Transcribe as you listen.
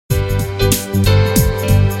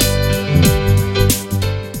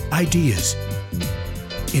ideas,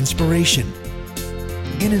 inspiration,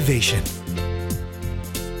 innovation.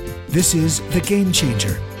 This is The Game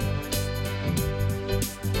Changer.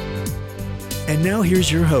 And now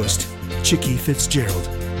here's your host, Chicky Fitzgerald.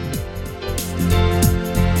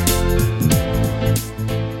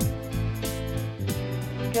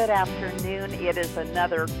 Good afternoon. It is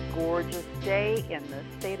another gorgeous day in the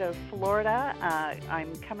state of Florida.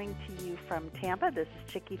 I'm coming to you from Tampa. This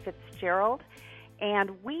is Chicky Fitzgerald.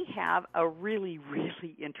 And we have a really,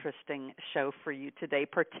 really interesting show for you today,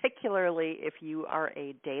 particularly if you are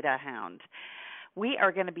a data hound. We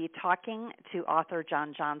are going to be talking to author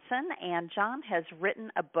John Johnson, and John has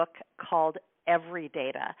written a book called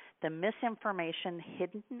Everydata, the misinformation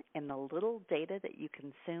hidden in the little data that you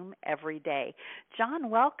consume every day.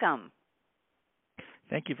 John, welcome.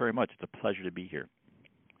 Thank you very much. It's a pleasure to be here.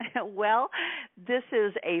 Well, this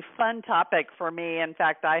is a fun topic for me. In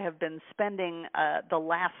fact, I have been spending the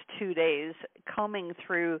last 2 days combing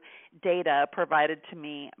through data provided to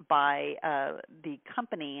me by the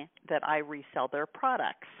company that I resell their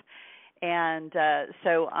products. And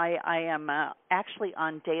so I am actually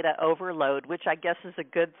on data overload, which I guess is a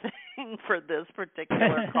good thing for this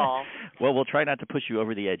particular call. Well, we'll try not to push you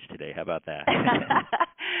over the edge today. How about that?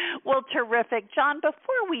 Well, terrific. John,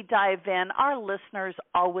 before we dive in, our listeners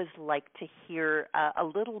always like to hear a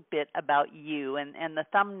little bit about you and the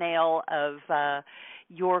thumbnail of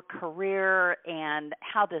your career and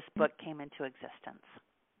how this book came into existence.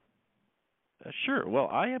 Sure. Well,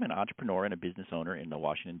 I am an entrepreneur and a business owner in the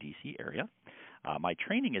Washington, D.C. area. My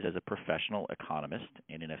training is as a professional economist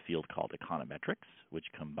and in a field called econometrics, which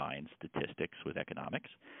combines statistics with economics.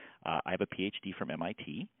 I have a PhD from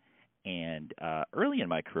MIT, and early in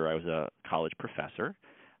my career I was a college professor,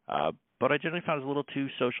 but I generally found it was a little too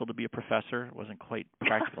social to be a professor. It wasn't quite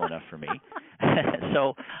practical enough for me.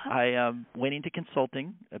 So I went into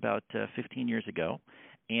consulting about 15 years ago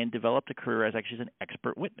and developed a career as actually an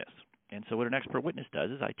expert witness. And so what an expert witness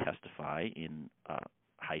does is I testify in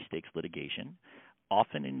high-stakes litigation,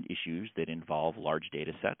 often in issues that involve large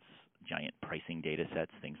data sets, giant pricing data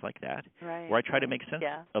sets, things like that, right, where I try to make sense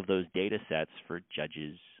of those data sets for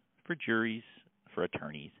judges, for juries, for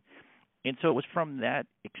attorneys. And so it was from that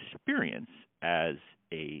experience as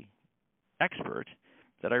a expert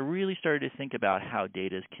that I really started to think about how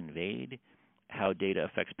data is conveyed, how data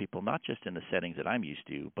affects people, not just in the settings that I'm used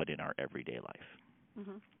to, but in our everyday life.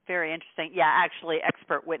 Mm-hmm. Very interesting. Yeah, actually,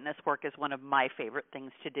 expert witness work is one of my favorite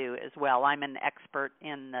things to do as well. I'm an expert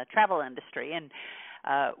in the travel industry, and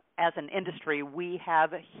as an industry, we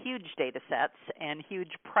have huge data sets and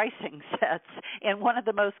huge pricing sets, and one of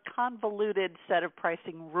the most convoluted set of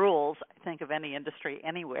pricing rules, I think, of any industry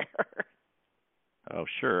anywhere. Oh,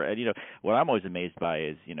 sure. And, what I'm always amazed by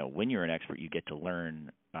is, when you're an expert, you get to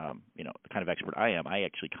learn, the kind of expert I am. I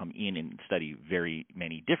actually come in and study very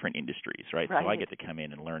many different industries, right? So I get to come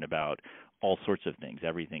in and learn about all sorts of things,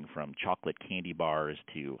 everything from chocolate candy bars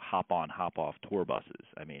to hop-on, hop-off tour buses.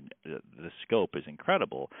 I mean, the scope is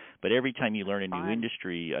incredible. But every time you learn a new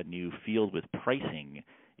industry, a new field with pricing,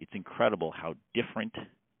 it's incredible how different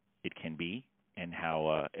it can be, and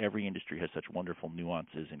how every industry has such wonderful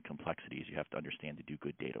nuances and complexities you have to understand to do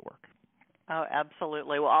good data work. Oh,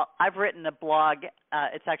 absolutely. Well, I've written a blog.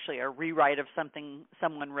 It's actually a rewrite of something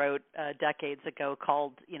someone wrote decades ago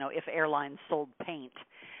called, If Airlines Sold Paint.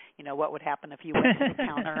 What would happen if you went to the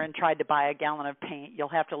counter and tried to buy a gallon of paint? You'll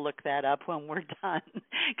have to look that up when we're done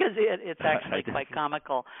because it's actually quite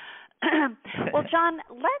comical. Well, John,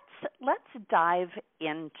 let's dive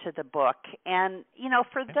into the book. And,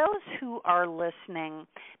 for those who are listening,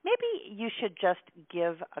 maybe you should just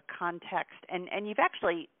give a context. And you've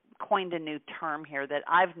actually coined a new term here that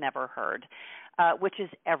I've never heard, which is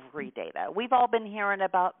Everydata. We've all been hearing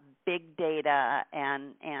about big data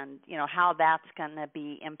and how that's going to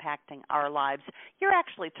be impacting our lives. You're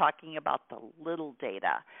actually talking about the little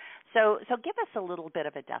data. So give us a little bit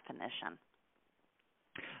of a definition.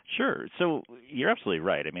 Sure. So you're absolutely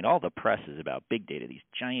right. I mean, all the press is about big data, these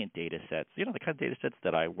giant data sets, the kind of data sets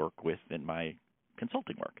that I work with in my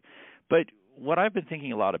consulting work. But what I've been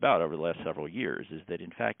thinking a lot about over the last several years is that,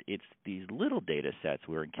 in fact, it's these little data sets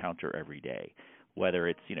we encounter every day. Whether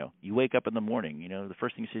it's, you wake up in the morning, the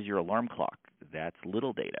first thing says your alarm clock. That's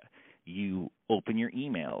little data. You open your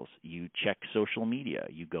emails. You check social media.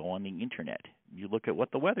 You go on the Internet. You look at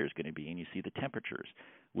what the weather is going to be, and you see the temperatures.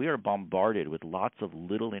 We are bombarded with lots of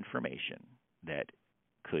little information that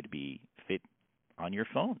could be fit on your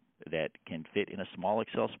phone, that can fit in a small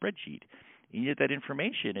Excel spreadsheet. And yet that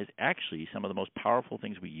information is actually some of the most powerful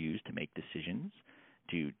things we use to make decisions,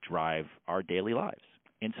 to drive our daily lives.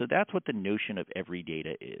 And so that's what the notion of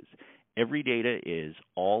Everydata is. Every data is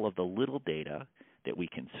all of the little data that we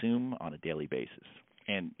consume on a daily basis.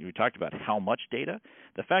 And we talked about how much data.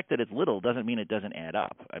 The fact that it's little doesn't mean it doesn't add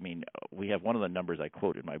up. I mean, we have one of the numbers I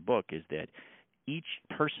quote in my book is that each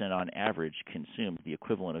person on average consumes the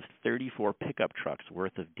equivalent of 34 pickup trucks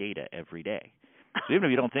worth of data every day. So even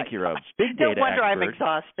if you don't think you're a big data expert. No wonder I'm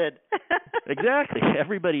exhausted. Exactly.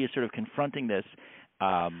 Everybody is sort of confronting this.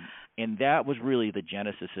 And that was really the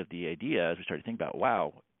genesis of the idea as we started to think about,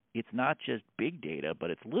 wow, it's not just big data, but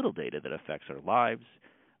it's little data that affects our lives,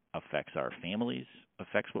 affects our families,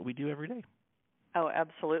 affects what we do every day. Oh,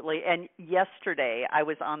 absolutely. And yesterday I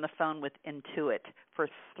was on the phone with Intuit for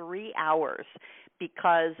 3 hours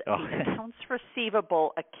because the accounts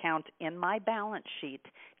receivable account in my balance sheet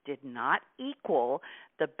did not equal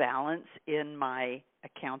the balance in my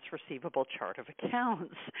accounts receivable chart of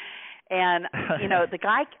accounts. And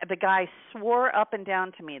the guy swore up and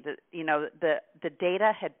down to me that the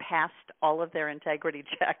data had passed all of their integrity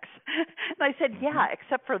checks. And I said, yeah,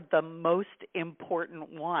 except for the most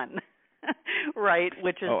important one. Right,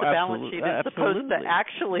 which is the balance sheet is supposed to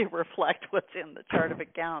actually reflect what's in the chart of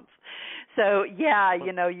accounts. So yeah,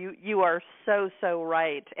 you are so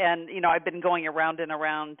right. And I've been going around and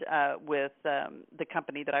around with the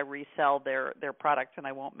company that I resell their product, and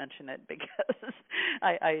I won't mention it because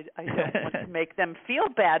I don't want to make them feel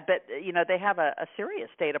bad. But they have a serious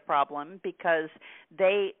data problem because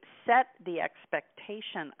they set the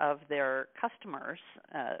expectation of their customers,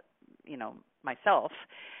 myself,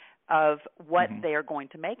 of what they are going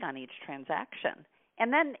to make on each transaction.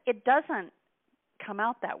 And then it doesn't come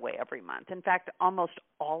out that way every month. In fact, almost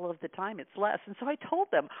all of the time it's less. And so I told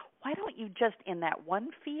them, why don't you just in that one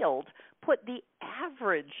field put the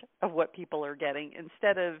average of what people are getting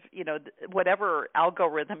instead of, whatever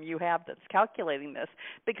algorithm you have that's calculating this,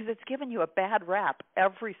 because it's given you a bad rap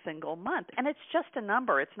every single month. And it's just a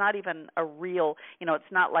number. It's not even a real, it's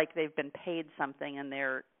not like they've been paid something and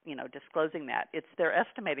they're, disclosing that. It's they're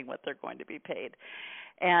estimating what they're going to be paid.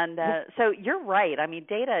 And so you're right. I mean,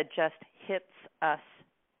 data just hits us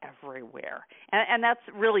everywhere. And that's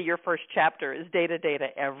really your first chapter is data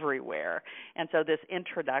everywhere. And so this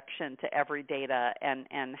introduction to every data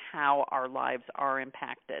and how our lives are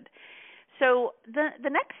impacted. So the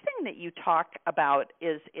next thing that you talk about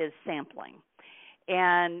is sampling.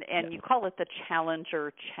 And you call it the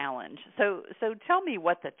Challenger Challenge. So tell me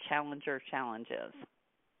what the Challenger Challenge is.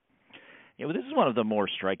 Yeah, well, this is one of the more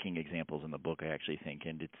striking examples in the book, I actually think,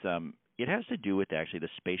 and it has to do with actually the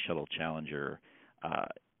Space Shuttle Challenger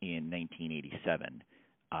in 1987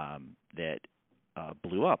 that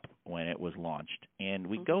blew up when it was launched. And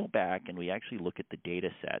we go back and we actually look at the data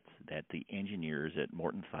sets that the engineers at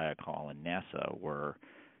Morton Thiokol and NASA were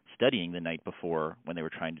studying the night before when they were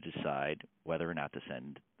trying to decide whether or not to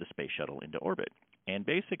send the space shuttle into orbit. And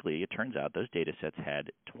basically, it turns out those data sets had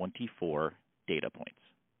 24 data points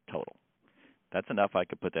total. That's enough. I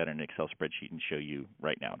could put that in an Excel spreadsheet and show you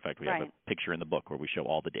right now. In fact, we have a picture in the book where we show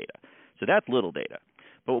all the data. So that's little data.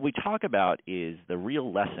 But what we talk about is the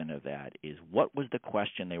real lesson of that is what was the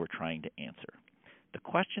question they were trying to answer. The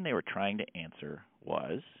question they were trying to answer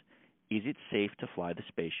was, is it safe to fly the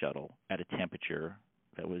space shuttle at a temperature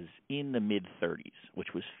that was in the mid-30s,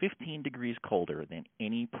 which was 15 degrees colder than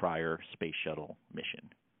any prior space shuttle mission?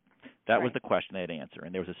 That was the question they had to answer.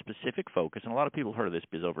 And there was a specific focus, and a lot of people heard of this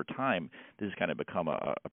because over time this has kind of become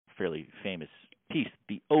a fairly famous piece,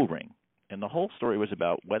 the O-ring. And the whole story was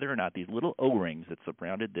about whether or not these little O-rings that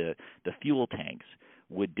surrounded the fuel tanks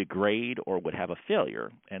would degrade or would have a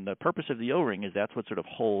failure. And the purpose of the O-ring is that's what sort of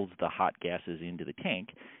holds the hot gases into the tank.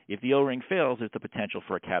 If the O-ring fails, there's the potential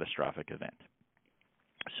for a catastrophic event.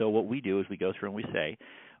 So what we do is we go through and we say,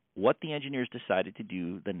 what the engineers decided to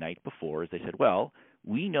do the night before is they said, well,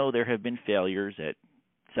 we know there have been failures at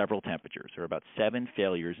several temperatures. There are about 7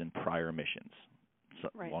 failures in prior missions. So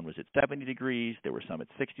one was at 70 degrees, there were some at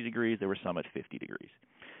 60 degrees, there were some at 50 degrees.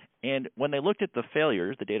 And when they looked at the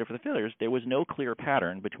failures, the data for the failures, there was no clear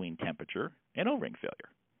pattern between temperature and O-ring failure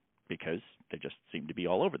because they just seemed to be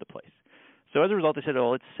all over the place. So as a result, they said,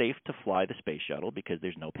 oh, it's safe to fly the space shuttle because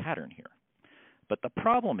there's no pattern here. But the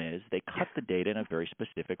problem is they cut the data in a very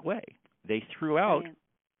specific way. They threw out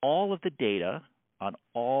all of the data on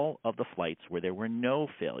all of the flights where there were no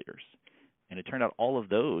failures. And it turned out all of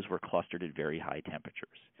those were clustered at very high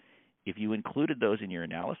temperatures. If you included those in your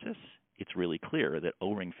analysis, it's really clear that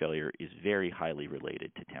O-ring failure is very highly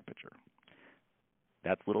related to temperature.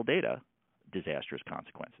 That's little data, disastrous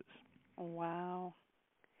consequences. Wow.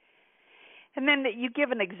 And then you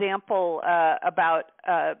give an example about,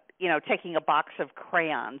 taking a box of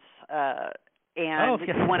crayons and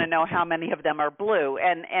okay. you want to know how many of them are blue.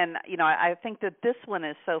 And I think that this one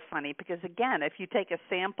is so funny because, again, if you take a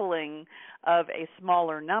sampling of a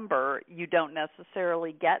smaller number, you don't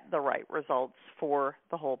necessarily get the right results for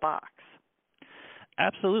the whole box.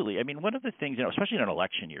 Absolutely. I mean, one of the things, especially in an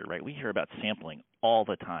election year, right, we hear about sampling all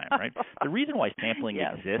the time, right? The reason why sampling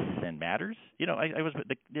yes. exists and matters,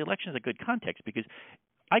 the election is a good context because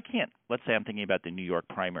I can't, let's say I'm thinking about the New York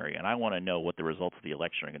primary and I want to know what the results of the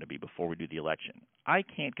election are going to be before we do the election. I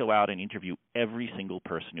can't go out and interview every single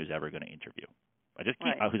person who's ever going to interview. I just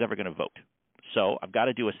can't, who's ever going to vote. So I've got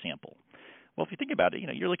to do a sample. Well, if you think about it,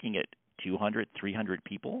 you're looking at 200, 300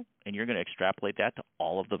 people, and you're going to extrapolate that to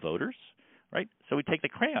all of the voters, right? So we take the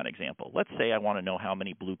crayon example. Let's say I want to know how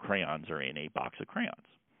many blue crayons are in a box of crayons.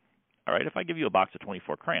 All right, if I give you a box of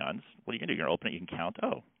 24 crayons, what are you going to do? You're going to open it, you can count,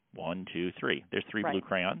 1, 2, 3. There's 3 blue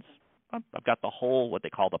crayons. I've got the whole, what they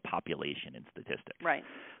call the population in statistics. Right.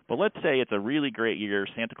 But let's say it's a really great year.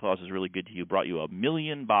 Santa Claus is really good to you, brought you 1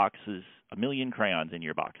 million crayons in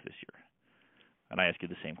your box this year. And I ask you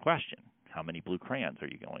the same question. How many blue crayons do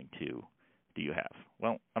you have?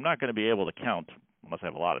 Well, I'm not going to be able to count, unless I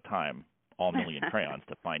have a lot of time, all million crayons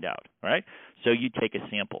to find out, right? So you take a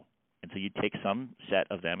sample. And so you take some set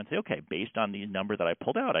of them and say, okay, based on the number that I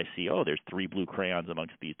pulled out, I see, there's 3 blue crayons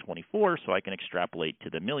amongst these 24, so I can extrapolate to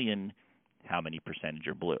the million how many percentage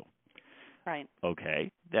are blue. Right.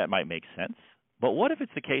 Okay, that might make sense. But what if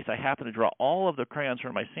it's the case I happen to draw all of the crayons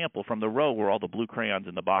from my sample from the row where all the blue crayons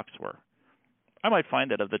in the box were? I might find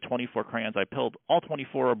that of the 24 crayons I pulled, all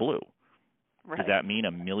 24 are blue. Right. Does that mean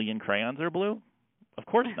 1 million crayons are blue? Of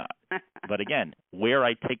course not. But again, where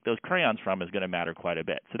I take those crayons from is going to matter quite a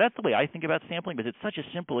bit. So that's the way I think about sampling, because it's such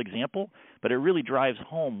a simple example, but it really drives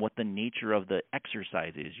home what the nature of the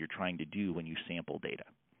exercise is you're trying to do when you sample data.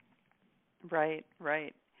 Right,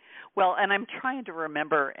 right. Well, and I'm trying to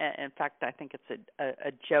remember, in fact, I think it's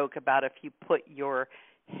a joke about if you put your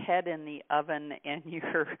head in the oven and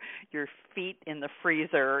your feet in the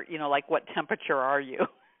freezer, like what temperature are you?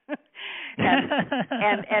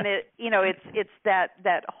 and it, it's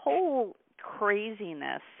that whole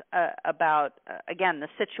craziness about again the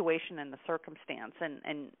situation and the circumstance,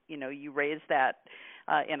 and you raised that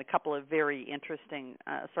in a couple of very interesting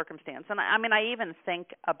circumstances. And I mean, I even think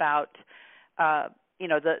about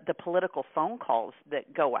the political phone calls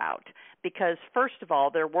that go out, because first of all,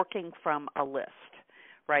 they're working from a list.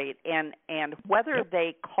 Right, and whether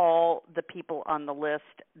they call the people on the list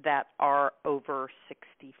that are over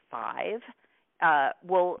 65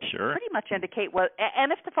 will pretty much indicate what.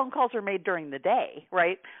 And if the phone calls are made during the day,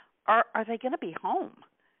 right, are they going to be home?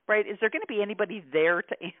 Right, is there going to be anybody there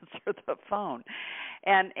to answer the phone?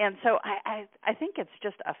 And so I think it's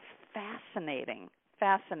just a fascinating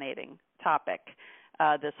topic.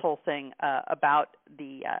 This whole thing about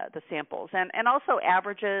the samples and also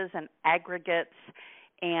averages and aggregates.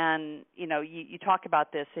 And, you talk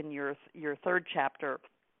about this in your third chapter,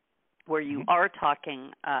 where you are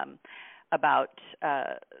talking about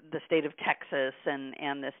the state of Texas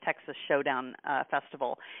and this Texas Showdown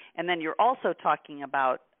Festival. And then you're also talking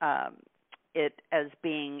about it as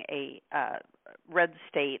being a red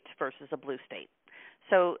state versus a blue state.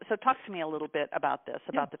 So talk to me a little bit about this,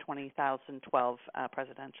 about the 2012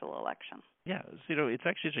 presidential election. Yeah, so, it's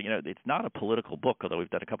actually, it's not a political book, although we've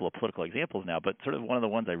done a couple of political examples now, but sort of one of the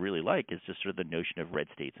ones I really like is just sort of the notion of red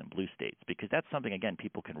states and blue states, because that's something, again,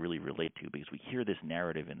 people can really relate to, because we hear this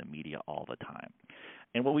narrative in the media all the time.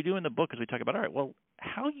 And what we do in the book is we talk about, all right, well,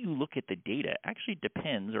 how you look at the data actually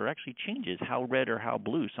depends or actually changes how red or how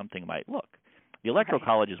blue something might look. The Electoral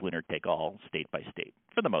College is winner take all, state by state,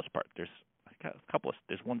 for the most part. There's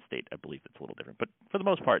one state, I believe, that's a little different. But for the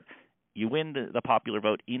most part, you win the popular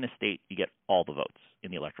vote in a state, you get all the votes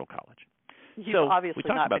in the Electoral College. You've obviously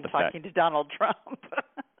not been talking to Donald Trump.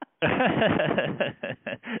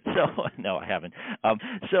 No, I haven't.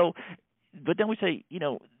 But then we say,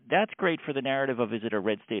 that's great for the narrative of is it a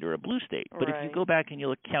red state or a blue state. But if you go back and you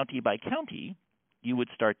look county by county, you would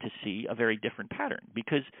start to see a very different pattern.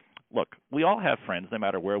 Because, look, we all have friends no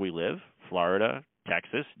matter where we live, Florida,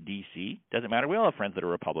 Texas, D.C., doesn't matter. We all have friends that are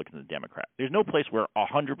Republicans and Democrats. There's no place where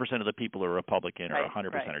 100% of the people are Republican or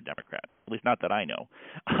 100% are Democrat, at least not that I know.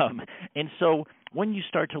 And so when you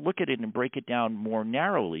start to look at it and break it down more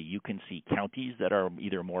narrowly, you can see counties that are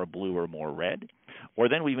either more blue or more red. Or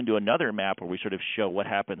then we even do another map where we sort of show what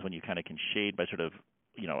happens when you kind of can shade by sort of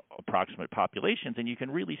approximate populations, and you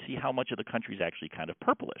can really see how much of the country is actually kind of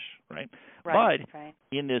purplish, right? But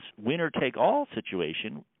in this winner-take-all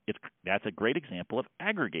situation, that's a great example of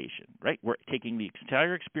aggregation, right? We're taking the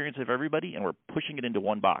entire experience of everybody and we're pushing it into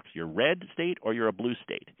one box. You're a red state or you're a blue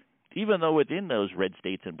state. even though within those red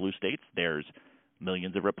states and blue states, there's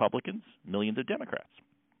millions of Republicans, millions of Democrats.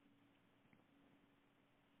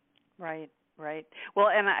 Right, right. Well,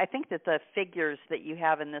 and I think that the figures that you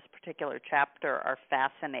have in this particular chapter are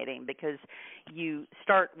fascinating because you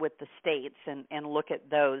start with the states and look at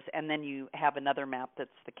those, and then you have another map that's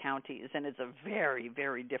the counties, and it's a very,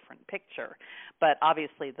 very different picture. But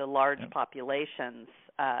obviously the large populations,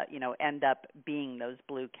 end up being those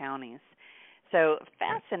blue counties. So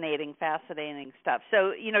fascinating stuff.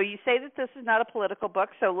 So, you say that this is not a political book,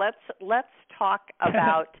 so let's talk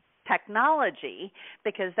about technology,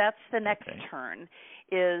 because that's the next turn,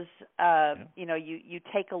 is, you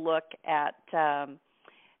take a look at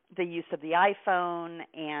the use of the iPhone,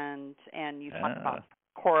 and you talk about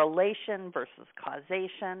correlation versus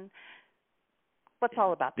causation. What's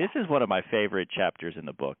all about that? This is one of my favorite chapters in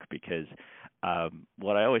the book because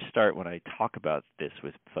what I always start when I talk about this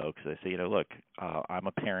with folks, I say, look, I'm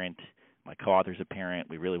a parent. My co-author's a parent.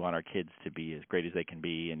 We really want our kids to be as great as they can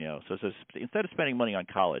be. And, so instead of spending money on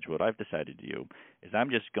college, what I've decided to do is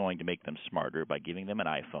I'm just going to make them smarter by giving them an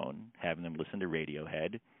iPhone, having them listen to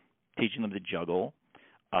Radiohead, teaching them to juggle,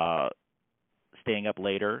 staying up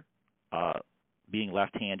later, being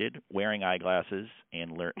left-handed, wearing eyeglasses,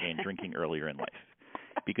 and drinking earlier in life.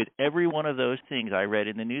 Because every one of those things I read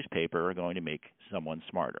in the newspaper are going to make someone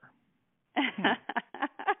smarter.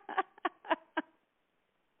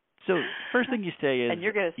 So first thing you say is, and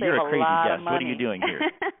you're going to you're a crazy guest. What are you doing here?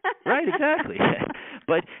 Right, exactly.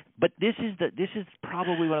 But this is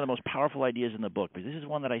probably one of the most powerful ideas in the book, because this is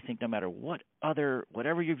one that I think no matter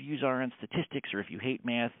whatever your views are on statistics or if you hate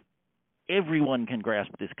math, everyone can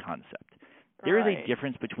grasp this concept. There is a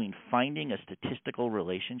difference between finding a statistical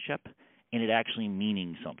relationship and it actually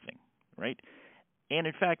meaning something, right? And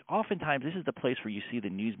in fact, oftentimes this is the place where you see the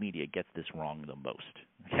news media gets this wrong the most.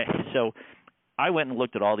 Okay, so I went and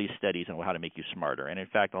looked at all these studies on how to make you smarter. And in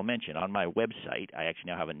fact, I'll mention on my website, I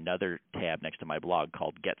actually now have another tab next to my blog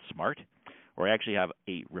called Get Smart, where I actually have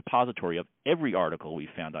a repository of every article we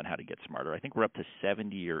found on how to get smarter. I think we're up to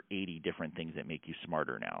 70 or 80 different things that make you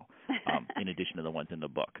smarter now, in addition to the ones in the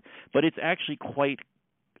book. But it's actually quite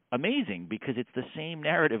amazing because it's the same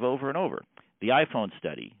narrative over and over. The iPhone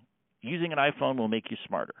study, using an iPhone will make you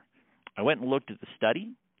smarter. I went and looked at the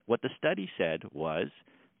study. What the study said was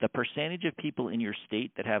the percentage of people in your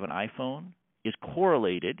state that have an iPhone is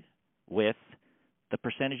correlated with the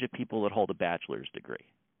percentage of people that hold a bachelor's degree.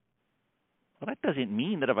 Well, that doesn't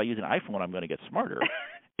mean that if I use an iPhone, I'm going to get smarter.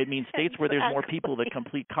 It means states where there's more people that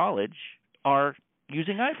complete college are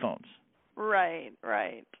using iPhones. Right.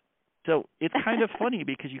 So it's kind of funny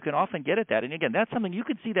because you can often get at that. And again, that's something you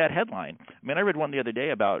could see that headline. I mean, I read one the other day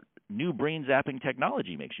about new brain zapping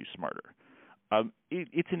technology makes you smarter.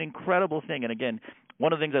 It's an incredible thing. And again,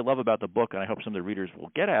 one of the things I love about the book, and I hope some of the readers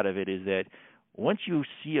will get out of it, is that once you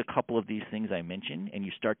see a couple of these things I mentioned and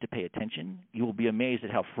you start to pay attention, you will be amazed at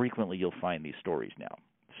how frequently you'll find these stories now.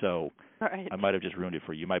 So I might have just ruined it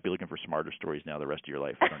for you. You might be looking for smarter stories now the rest of your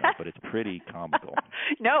life. I don't know, but it's pretty comical.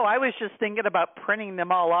 No, I was just thinking about printing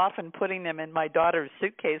them all off and putting them in my daughter's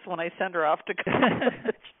suitcase when I send her off to college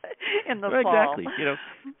in the fall. Exactly.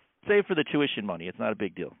 Save for the tuition money. It's not a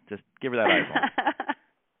big deal. Just give her that iPhone.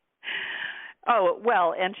 Oh,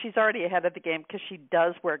 well, and she's already ahead of the game because she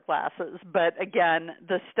does wear glasses. But again,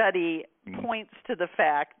 the study points to the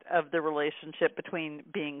fact of the relationship between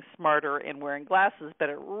being smarter and wearing glasses, but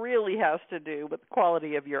it really has to do with the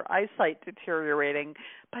quality of your eyesight deteriorating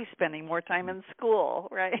by spending more time in school,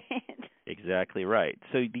 right? Exactly right.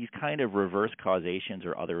 So these kind of reverse causations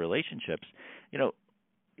or other relationships,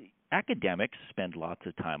 academics spend lots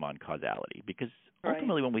of time on causality because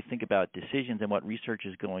ultimately when we think about decisions and what research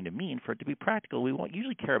is going to mean, for it to be practical, we won't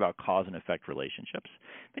usually care about cause and effect relationships.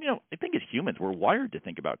 But, I think as humans, we're wired to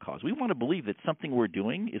think about cause. We want to believe that something we're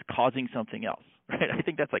doing is causing something else, right? I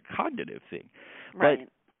think that's a cognitive thing. Right.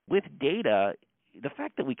 But with data, the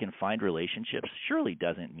fact that we can find relationships surely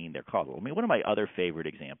doesn't mean they're causal. I mean, one of my other favorite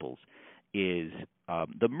examples is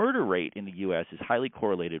the murder rate in the U.S. is highly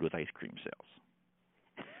correlated with ice cream sales.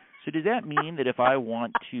 So does that mean that if I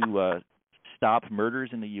want to stop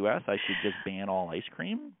murders in the U.S., I should just ban all ice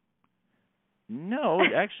cream? No,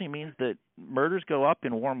 it actually means that murders go up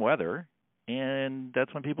in warm weather, and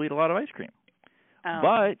that's when people eat a lot of ice cream.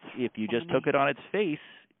 But if you just took it on its face,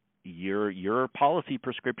 your policy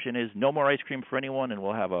prescription is no more ice cream for anyone, and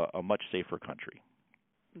we'll have a much safer country.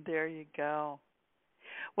 There you go.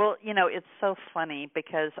 Well, it's so funny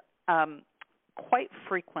because quite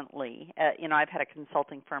frequently, I've had a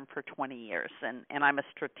consulting firm for 20 years, and I'm a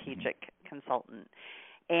strategic consultant.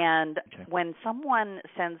 And Okay. when someone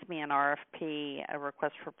sends me an RFP, a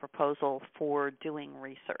request for proposal for doing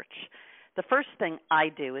research, the first thing I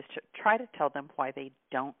do is to try to tell them why they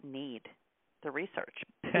don't need the research.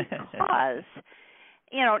 Because,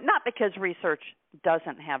 not because research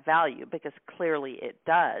doesn't have value, because clearly it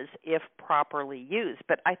does if properly used,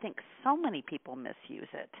 but I think so many people misuse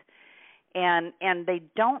it. And they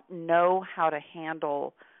don't know how to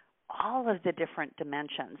handle all of the different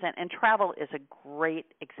dimensions. And travel is a great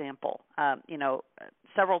example.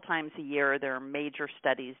 Several times a year there are major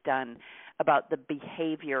studies done about the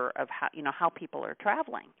behavior of how people are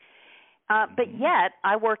traveling. But yet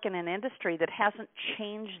I work in an industry that hasn't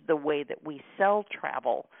changed the way that we sell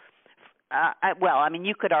travel.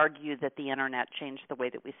 You could argue that the internet changed the way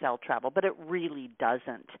that we sell travel, but it really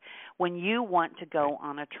doesn't. When you want to go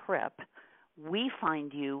on a trip, we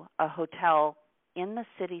find you a hotel in the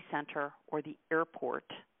city center or the airport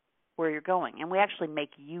where you're going, and we actually make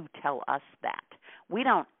you tell us that. We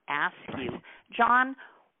don't ask you, John,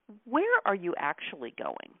 where are you actually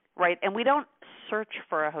going, right? And we don't search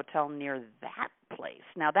for a hotel near that place.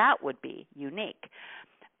 Now, that would be unique.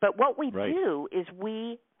 But what we do is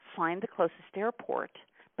we find the closest airport,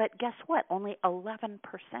 but guess what? Only 11%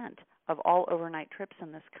 of all overnight trips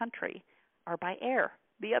in this country are by air.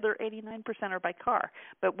 The other 89% are by car.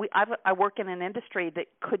 But I work in an industry that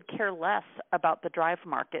could care less about the drive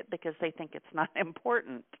market because they think it's not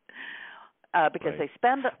important. Because they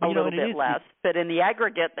spend a little bit less, but in the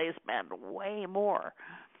aggregate they spend way more.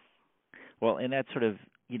 Well, and that's sort of,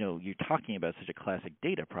 you're talking about such a classic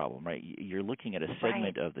data problem, right? You're looking at a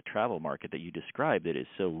segment of the travel market that you described that is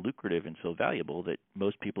so lucrative and so valuable that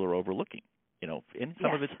most people are overlooking. And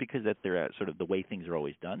some of it's because that they're at sort of the way things are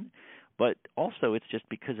always done, but also it's just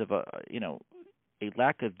because of a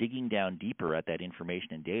lack of digging down deeper at that information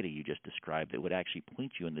and data you just described that would actually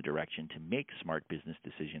point you in the direction to make smart business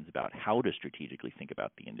decisions about how to strategically think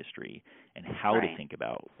about the industry and how to think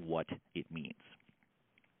about what it means.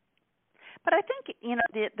 But I think,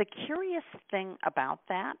 the curious thing about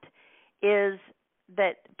that is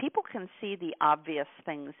that people can see the obvious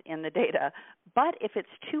things in the data, but if it's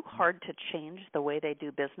too hard to change the way they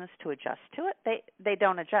do business to adjust to it, they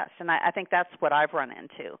don't adjust. And I think that's what I've run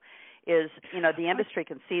into is, the industry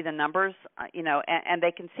can see the numbers, and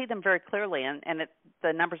they can see them very clearly, and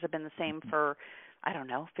the numbers have been the same for,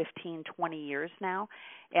 15, 20 years now.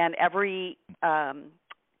 And every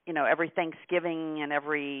Thanksgiving and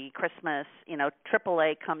every Christmas,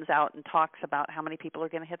 AAA comes out and talks about how many people are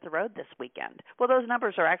going to hit the road this weekend. Well, those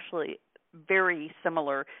numbers are actually very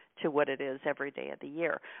similar to what it is every day of the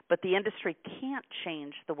year. But the industry can't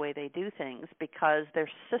change the way they do things because their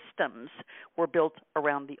systems were built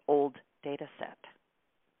around the old data set.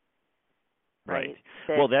 Right.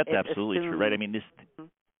 Well, that's absolutely true, right? I mean,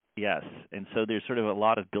 yes. And so there's sort of a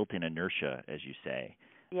lot of built-in inertia, as you say.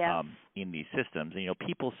 In these systems. And,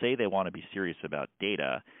 people say they want to be serious about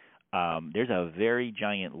data. There's a very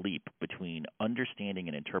giant leap between understanding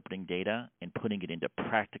and interpreting data and putting it into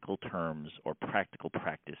practical terms or practical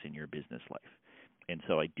practice in your business life. And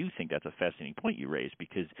so I do think that's a fascinating point you raised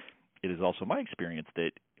because it is also my experience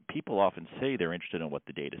that people often say they're interested in what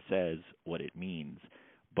the data says, what it means,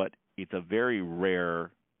 but it's a very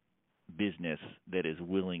rare business that is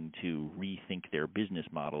willing to rethink their business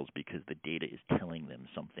models because the data is telling them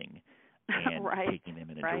something and taking them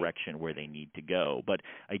in a direction where they need to go. But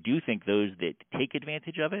I do think those that take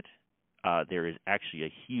advantage of it, there is actually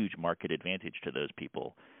a huge market advantage to those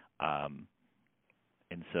people.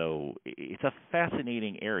 And so it's a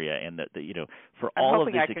fascinating area, and for all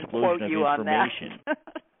of this explosion of information.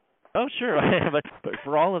 Oh, sure. but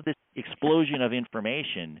for all of this explosion of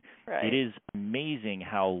information, it is amazing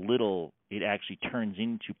how little it actually turns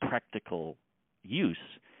into practical use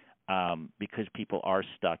because people are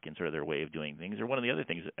stuck in sort of their way of doing things. Or one of the other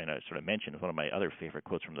things, and I sort of mentioned, one of my other favorite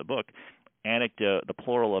quotes from the book, anecdote, the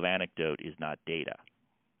plural of anecdote is not data.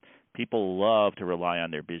 People love to rely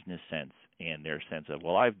on their business sense and their sense of,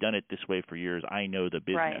 well, I've done it this way for years. I know the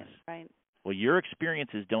business. Right. Well, your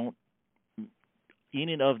experiences don't in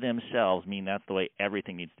and of themselves mean that's the way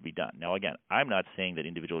everything needs to be done. Now, again, I'm not saying that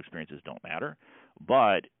individual experiences don't matter,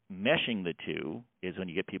 but meshing the two is when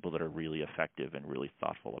you get people that are really effective and really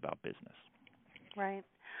thoughtful about business. Right.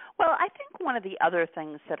 Well, I think one of the other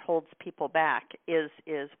things that holds people back is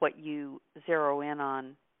what you zero in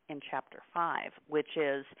on in Chapter 5, which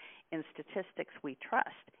is in statistics we trust.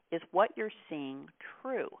 Is what you're seeing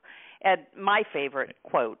true? And my favorite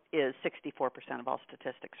quote is 64% of all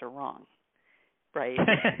statistics are wrong. Right. I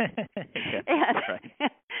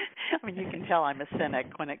mean, you can tell I'm a cynic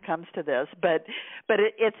when it comes to this, but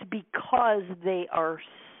it's because they are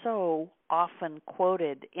so often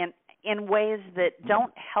quoted in ways that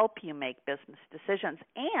don't help you make business decisions.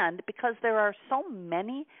 And because there are so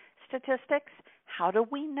many statistics, how do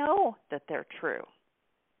we know that they're true?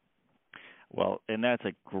 Well, and that's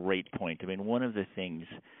a great point. I mean, one of the things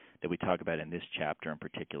that we talk about in this chapter in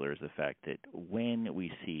particular is the fact that when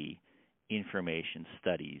we see information,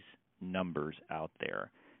 studies, numbers out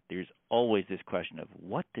there, there's always this question of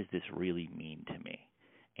what does this really mean to me?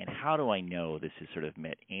 And how do I know this has sort of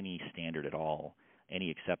met any standard at all, any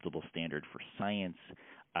acceptable standard for science?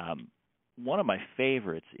 One of my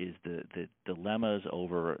favorites is the dilemmas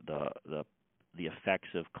over the effects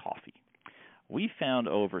of coffee. We found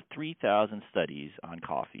over 3,000 studies on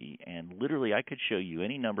coffee, and literally I could show you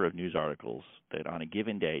any number of news articles that on a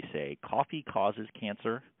given day say coffee causes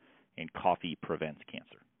cancer and coffee prevents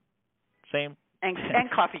cancer. Same. And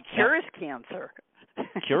coffee cures cancer.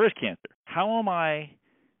 Cures cancer. How am I,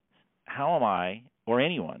 or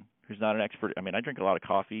anyone who's not an expert, I mean, I drink a lot of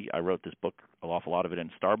coffee. I wrote this book, an awful lot of it in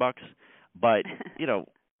Starbucks. But,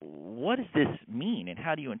 what does this mean and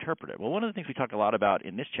how do you interpret it? Well, one of the things we talk a lot about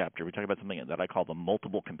in this chapter, we talk about something that I call the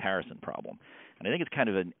multiple comparison problem. And I think it's kind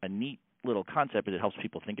of a neat little concept because it helps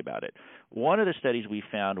people think about it. One of the studies we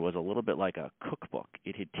found was a little bit like a cookbook.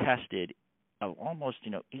 It had tested almost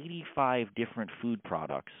 85 different food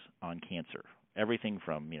products on cancer, everything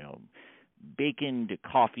from bacon to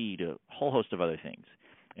coffee to a whole host of other things.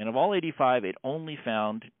 And of all 85, it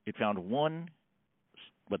found one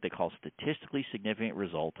what they call statistically significant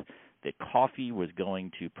result that coffee was going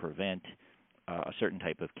to prevent a certain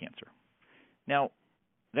type of cancer. Now,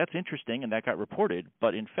 that's interesting, and that got reported,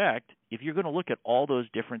 but in fact, if you're going to look at all those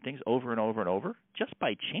different things over and over and over, just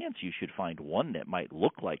by chance you should find one that might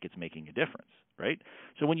look like it's making a difference, right?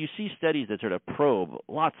 So when you see studies that sort of probe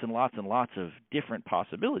lots and lots and lots of different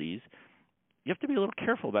possibilities, you have to be a little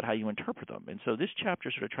careful about how you interpret them. And so this chapter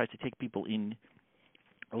sort of tries to take people in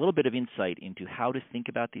a little bit of insight into how to think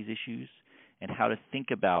about these issues and how to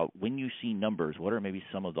think about when you see numbers, what are maybe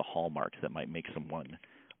some of the hallmarks that might make someone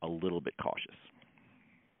a little bit cautious.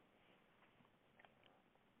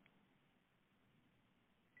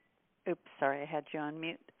 Oops, sorry, I had you on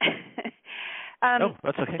mute. No,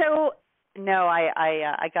 that's okay. So, no,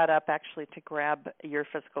 I got up actually to grab your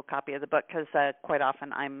physical copy of the book because quite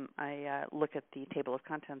often I look at the table of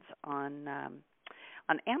contents on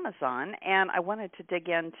Amazon, and I wanted to dig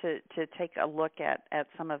in to take a look at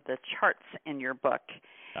some of the charts in your book.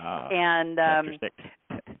 And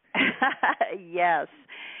yes,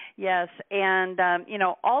 and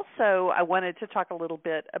also I wanted to talk a little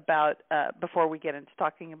bit about before we get into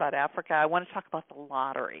talking about Africa. I want to talk about the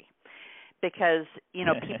lottery because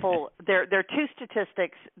people there are two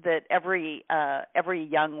statistics that every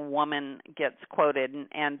young woman gets quoted,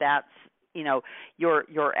 and that's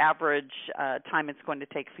your average time it's going to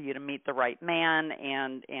take for you to meet the right man,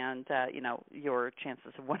 and your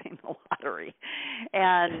chances of winning the lottery,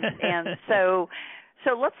 and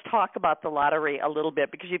so let's talk about the lottery a little bit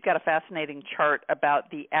because you've got a fascinating chart about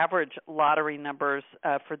the average lottery numbers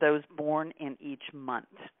for those born in each month.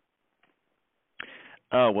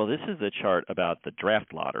 Oh, well, this is the chart about the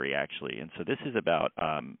draft lottery, actually, and so this is about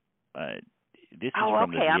this is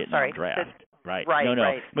from the Vietnam draft. Right. No. Right.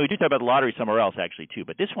 I mean, we do talk about the lottery somewhere else, actually, too.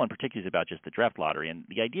 But this one particularly is about just the draft lottery. And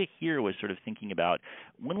the idea here was sort of thinking about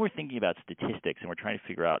when we're thinking about statistics and we're trying to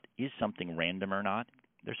figure out is something random or not,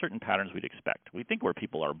 there's certain patterns we'd expect. We think where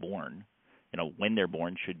people are born, when they're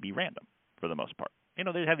born should be random for the most part.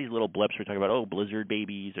 They have these little blips we're talking about, blizzard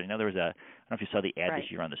babies. Or, there was I don't know if you saw the ad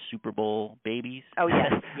this year on the Super Bowl babies. Oh,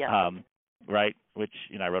 yes. Right, which,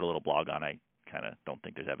 I wrote a little blog on. I kind of don't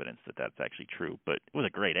think there's evidence that that's actually true, but it was a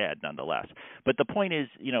great ad nonetheless. But the point is,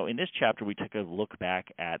 in this chapter we took a look back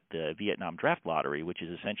at the Vietnam draft lottery, which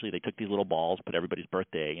is essentially they took these little balls, put everybody's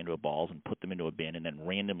birthday into a balls and put them into a bin and then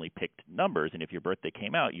randomly picked numbers. And if your birthday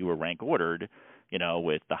came out, you were rank ordered,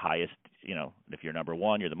 with the highest, if you're number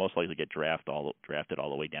one, you're the most likely to get drafted all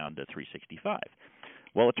the way down to 365.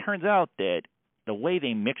 Well, it turns out that the way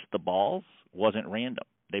they mixed the balls wasn't random.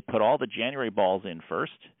 They put all the January balls in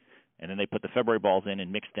first, and then they put the February balls in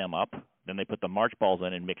and mixed them up. Then they put the March balls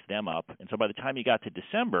in and mixed them up. And so by the time you got to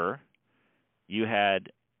December, you had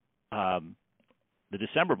the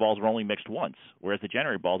December balls were only mixed once, whereas the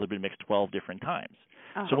January balls had been mixed 12 different times.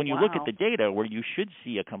 Oh, so when you look at the data where you should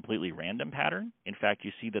see a completely random pattern, in fact,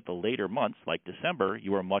 you see that the later months, like December,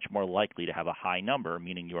 you are much more likely to have a high number,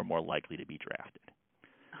 meaning you are more likely to be drafted.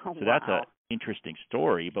 So that's an interesting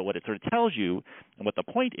story, but what it sort of tells you, and what the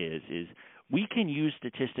point is we can use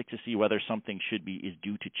statistics to see whether something is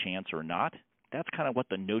due to chance or not, that's kind of what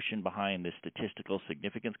the notion behind this statistical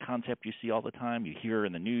significance concept you see all the time. You hear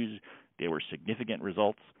in the news there were significant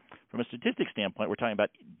results. From a statistics standpoint, we're talking about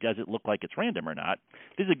does it look like it's random or not.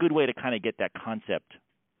 This is a good way to kind of get that concept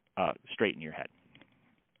straight in your head.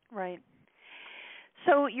 Right.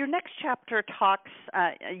 So your next chapter talks,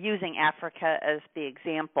 using Africa as the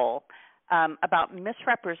example, about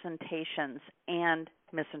misrepresentations and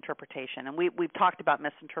misinterpretation. And we've talked about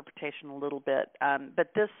misinterpretation a little bit, but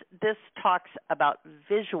this talks about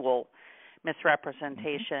visual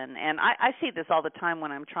misrepresentation. And I see this all the time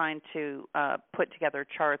when I'm trying to put together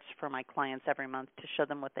charts for my clients every month to show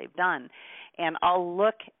them what they've done. And I'll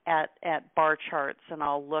look at bar charts, and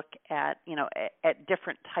I'll look at at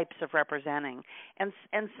different types of representing. And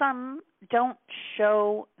some don't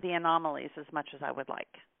show the anomalies as much as I would like.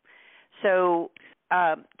 So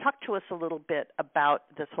talk to us a little bit about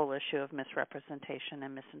this whole issue of misrepresentation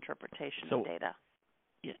and misinterpretation of data.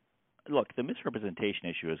 Look, the misrepresentation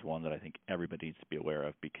issue is one that I think everybody needs to be aware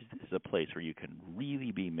of, because this is a place where you can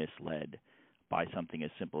really be misled by something as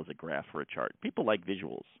simple as a graph or a chart. People like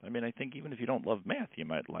visuals. I mean, I think even if you don't love math, you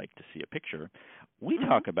might like to see a picture. We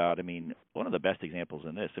talk about, one of the best examples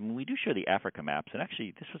in this, we do show the Africa maps, and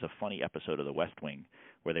actually this was a funny episode of The West Wing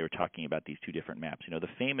where they were talking about these two different maps. The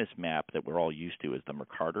famous map that we're all used to is the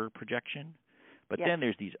Mercator projection, but then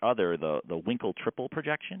there's these other, the Winkle triple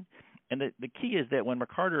projection. And the key is that when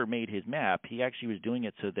Mercator made his map, he actually was doing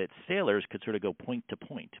it so that sailors could sort of go point to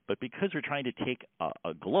point. But because we're trying to take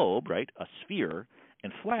a globe, right, a sphere,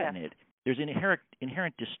 and flatten it, there's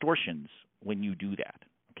inherent distortions when you do that,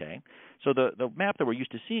 okay? So the map that we're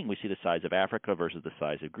used to seeing, we see the size of Africa versus the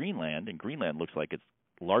size of Greenland, and Greenland looks like it's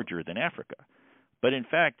larger than Africa. But in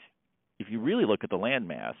fact, if you really look at the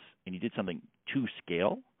landmass and you did something to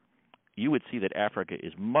scale, you would see that Africa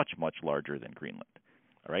is much, much larger than Greenland.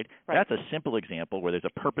 All right? That's a simple example where there's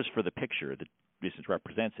a purpose for the picture that this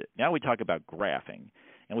represents it. Now we talk about graphing,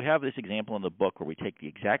 and we have this example in the book where we take the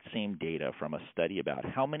exact same data from a study about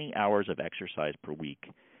how many hours of exercise per week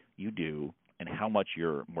you do and how much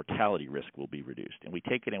your mortality risk will be reduced. And we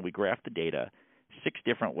take it and we graph the data 6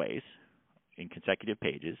 different ways in consecutive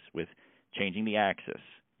pages, with changing the axis,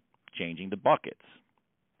 changing the buckets,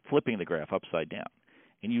 flipping the graph upside down.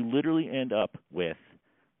 And you literally end up with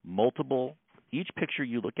multiple. Each picture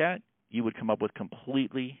you look at, you would come up with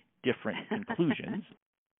completely different conclusions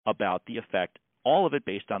about the effect, all of it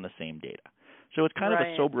based on the same data. So it's kind of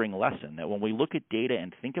a sobering lesson that when we look at data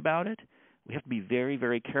and think about it, we have to be very,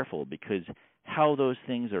 very careful, because how those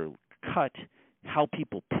things are cut, how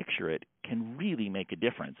people picture it, can really make a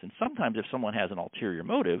difference. And sometimes if someone has an ulterior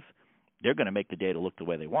motive, they're going to make the data look the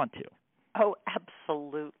way they want to. Oh,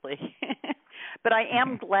 absolutely. But I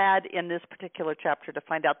am glad in this particular chapter to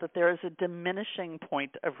find out that there is a diminishing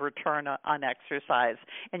point of return on exercise,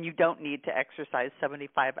 and you don't need to exercise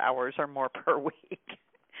 75 hours or more per week.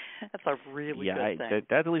 That's a really good thing.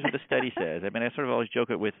 That's at least what the study says. I sort of always joke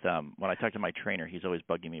it with when I talk to my trainer, he's always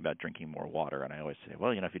bugging me about drinking more water, and I always say,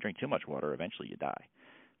 well, if you drink too much water, eventually you die.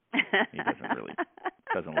 He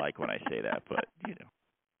doesn't like when I say that, but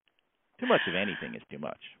too much of anything is too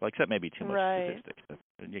much. Well, except maybe too much statistics.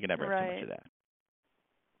 You can never have too much of that.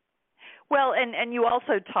 Well, and you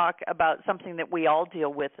also talk about something that we all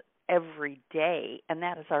deal with every day, and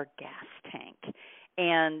that is our gas tank.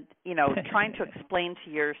 And, trying to explain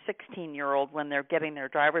to your 16-year-old when they're getting their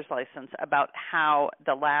driver's license about how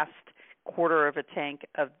the last quarter of a tank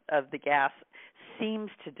of the gas seems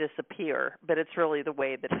to disappear, but it's really the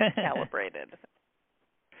way that it's calibrated.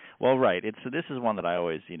 Well, right. So this is one that I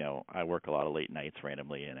always, I work a lot of late nights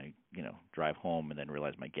randomly, and I, drive home and then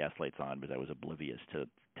realize my gas light's on because I was oblivious to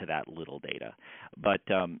that little data. But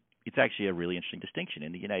it's actually a really interesting distinction.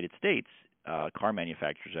 In the United States, car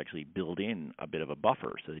manufacturers actually build in a bit of a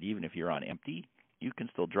buffer so that even if you're on empty, you can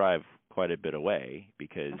still drive quite a bit away,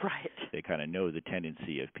 because they kind of know the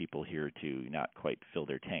tendency of people here to not quite fill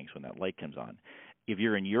their tanks when that light comes on. If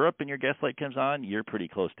you're in Europe and your gas light comes on, you're pretty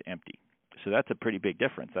close to empty. So that's a pretty big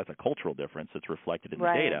difference. That's a cultural difference that's reflected in the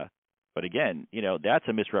data. But again, that's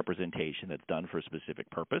a misrepresentation that's done for a specific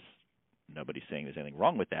purpose. Nobody's saying there's anything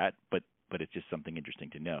wrong with that, but it's just something interesting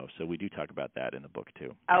to know. So we do talk about that in the book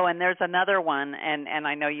too. Oh, and there's another one, and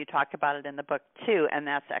I know you talk about it in the book too, and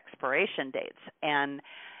that's expiration dates. And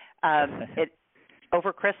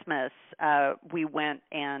over Christmas, we went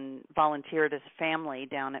and volunteered as a family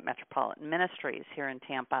down at Metropolitan Ministries here in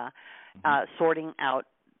Tampa, sorting out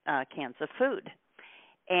cans of food.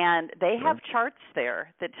 And they have charts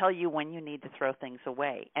there that tell you when you need to throw things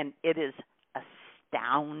away. And it is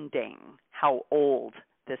astounding how old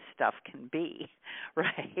this stuff can be,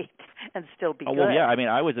 right? And still be Oh, good. well, yeah. I mean,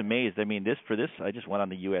 I was amazed. I mean, I just went on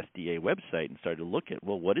the USDA website and started to look at,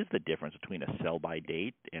 well, what is the difference between a sell-by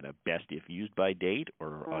date and a best if used by date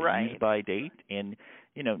or a Right. use by date? And,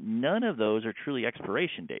 none of those are truly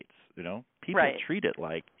expiration dates. People Right. treat it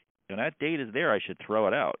like, when that date is there, I should throw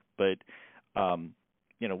it out. But,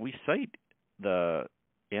 we cite the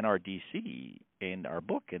NRDC in our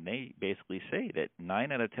book, and they basically say that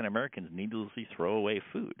 9 out of 10 Americans needlessly throw away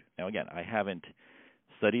food. Now, again, I haven't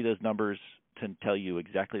studied those numbers to tell you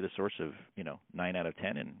exactly the source of, 9 out of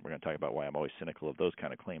 10, and we're going to talk about why I'm always cynical of those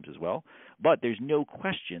kind of claims as well. But there's no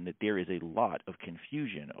question that there is a lot of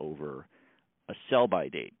confusion over a sell-by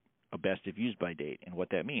date, a best if used by date, and what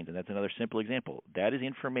that means. And that's another simple example. That is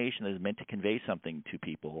information that is meant to convey something to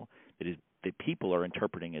people that people are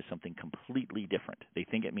interpreting as something completely different. They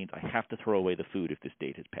think it means I have to throw away the food if this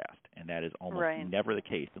date has passed, and that is almost never the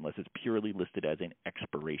case unless it's purely listed as an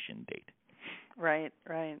expiration date. Right.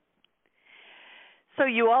 So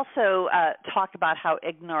you also talk about how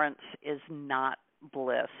ignorance is not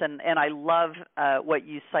bliss, and I love what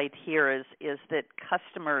you cite here is that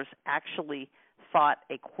customers actually thought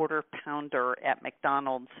a quarter pounder at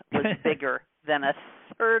McDonald's was bigger than a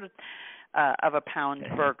third of a pound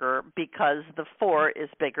burger because the 4 is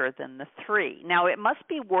bigger than the 3. Now, it must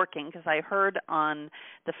be working because I heard on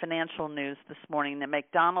the financial news this morning that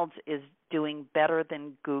McDonald's is doing better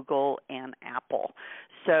than Google and Apple.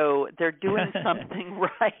 So they're doing something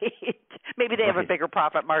right. Maybe they have a bigger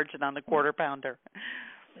profit margin on the quarter pounder.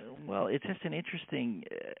 Well, it's just an interesting,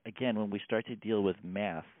 again, when we start to deal with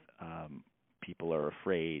math, people are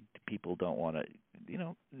afraid. People don't want to,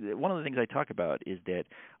 one of the things I talk about is that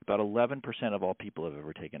about 11% of all people have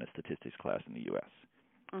ever taken a statistics class in the U.S.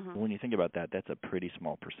 Mm-hmm. When you think about that, that's a pretty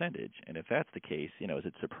small percentage. And if that's the case, is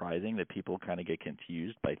it surprising that people kind of get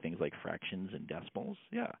confused by things like fractions and decimals?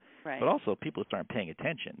 Yeah. Right. But also people start paying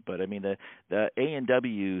attention. But, I mean, the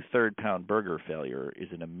A&W third-pound burger failure is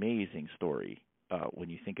an amazing story when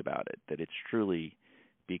you think about it, that it's truly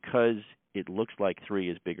because it looks like 3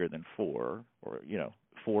 is bigger than 4, or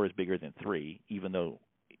 4 is bigger than 3, even though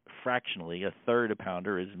fractionally a third a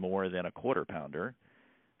pounder is more than a quarter pounder.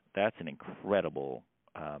 That's an incredible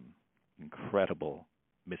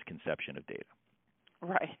misconception of data.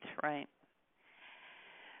 Right.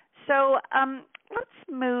 So let's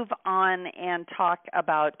move on and talk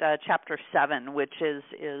about Chapter 7, which is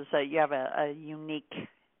you have a unique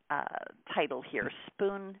title here,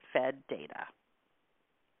 Spoon-Fed Data.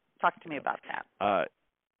 Talk to me about that.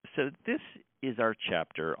 So this is our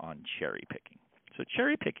chapter on cherry picking. So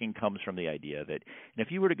cherry picking comes from the idea that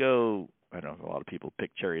if you were to go, I don't know, a lot of people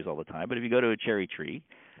pick cherries all the time, but if you go to a cherry tree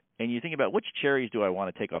and you think about which cherries do I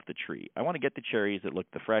want to take off the tree, I want to get the cherries that look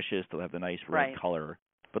the freshest, they'll have the nice red color,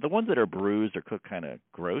 but the ones that are bruised or cooked kind of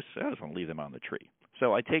gross, I just want to leave them on the tree.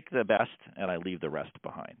 So I take the best and I leave the rest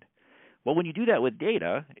behind. Well, when you do that with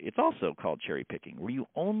data, it's also called cherry picking, where you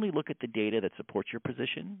only look at the data that supports your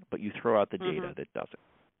position, but you throw out the data that doesn't.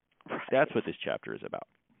 Right. That's what this chapter is about.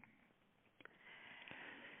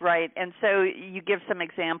 Right, and so you give some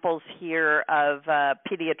examples here of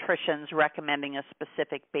pediatricians recommending a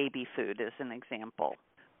specific baby food as an example.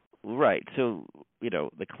 Right, so,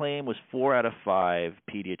 the claim was 4 out of 5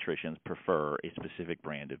 pediatricians prefer a specific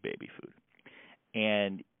brand of baby food.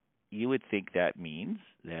 And you would think that means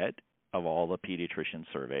that of all the pediatricians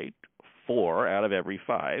surveyed, 4 out of every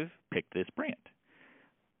 5 picked this brand.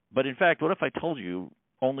 But in fact, what if I told you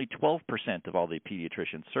only 12% of all the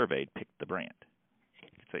pediatricians surveyed picked the brand?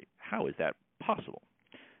 You'd say, how is that possible?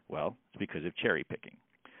 Well, it's because of cherry picking.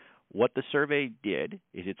 What the survey did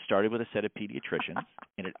is it started with a set of pediatricians,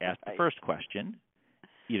 and it asked the first question,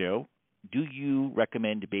 do you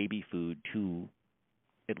recommend baby food to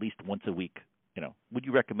at least once a week? Would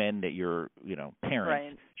you recommend that your,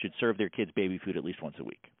 parents should serve their kids baby food at least once a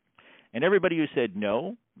week? And everybody who said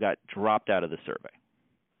no got dropped out of the survey.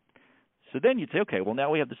 So then you'd say, okay, well, now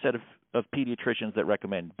we have the set of pediatricians that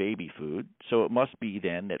recommend baby food, so it must be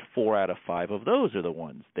then that 4 out of 5 of those are the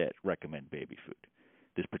ones that recommend baby food,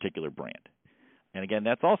 this particular brand. And again,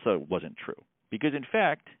 that also wasn't true, because in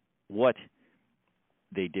fact, what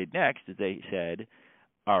they did next is they said,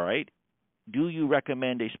 all right, do you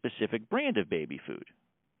recommend a specific brand of baby food?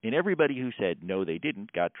 And everybody who said no, they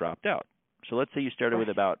didn't, got dropped out. So let's say you started with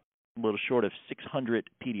about a little short of 600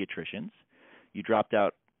 pediatricians. You dropped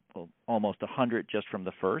out almost 100 just from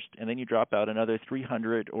the first, and then you drop out another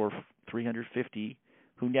 300 or 350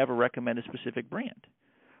 who never recommend a specific brand.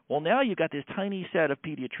 Well, now you've got this tiny set of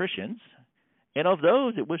pediatricians, and of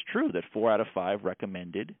those, it was true that 4 out of 5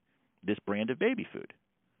 recommended this brand of baby food.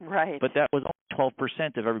 Right. But that was only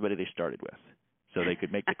 12% of everybody they started with. so they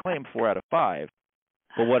could make the claim 4 out of 5.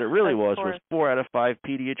 But what it really was 4 out of 5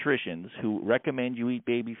 pediatricians who recommend you eat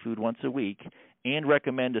baby food once a week and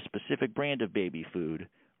recommend a specific brand of baby food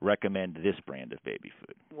recommend this brand of baby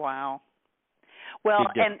food. Wow. Well,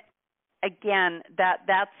 and again,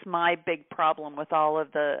 that's my big problem with all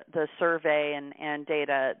of the survey and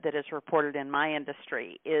data that is reported in my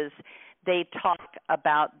industry is they talk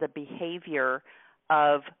about the behavior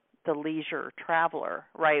of the leisure traveler,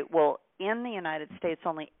 right? Well, in the United States,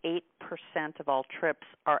 only 8% of all trips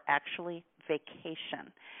are actually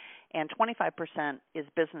vacation, and 25% is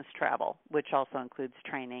business travel, which also includes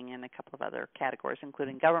training and a couple of other categories,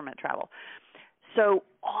 including government travel. So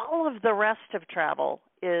all of the rest of travel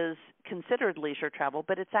is considered leisure travel,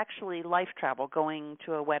 but it's actually life travel, going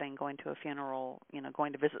to a wedding, going to a funeral,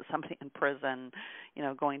 going to visit somebody in prison,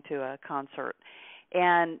 going to a concert.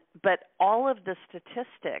 But all of the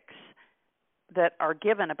statistics that are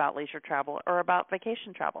given about leisure travel are about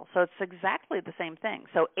vacation travel. So it's exactly the same thing.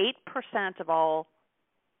 So 8% of all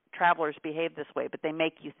travelers behave this way, but they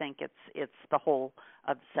make you think it's the whole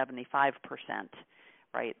of 75%,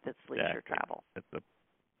 right, that's leisure travel. That's a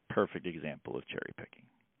perfect example of cherry picking.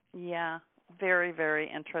 Yeah, very, very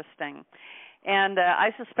interesting. And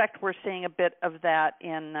I suspect we're seeing a bit of that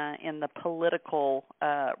in the political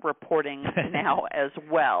reporting now as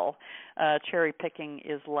well. Cherry picking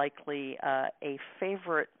is likely a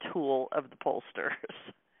favorite tool of the pollsters.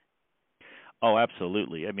 Oh,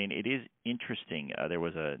 absolutely. I mean, it is interesting. There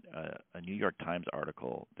was a New York Times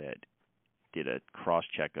article that did a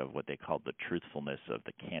cross-check of what they called the truthfulness of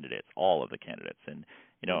the candidates, all of the candidates. And,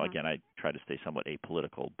 again, I try to stay somewhat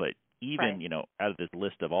apolitical, but even, out of this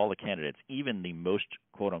list of all the candidates, even the most,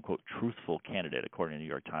 quote-unquote, truthful candidate, according to the New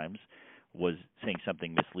York Times, was saying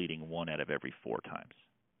something misleading 1 out of every 4 times.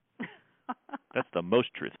 That's the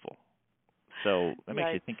most truthful. So that makes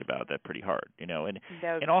you think about that pretty hard, and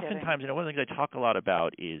oftentimes, one of the things I talk a lot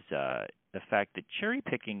about is the fact that cherry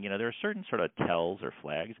picking, there are certain sort of tells or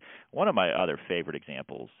flags. One of my other favorite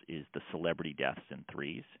examples is the celebrity deaths in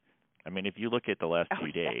threes. I mean, if you look at the last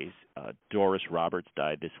few days, Doris Roberts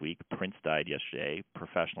died this week, Prince died yesterday,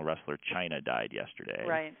 professional wrestler Chyna died yesterday.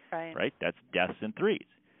 Right? That's deaths in threes.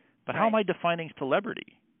 But how am I defining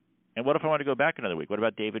celebrity? And what if I want to go back another week? What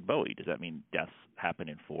about David Bowie? Does that mean deaths happen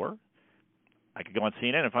in 4? I could go on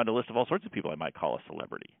CNN and find a list of all sorts of people I might call a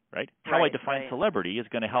celebrity, right? How I define celebrity is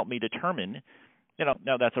going to help me determine,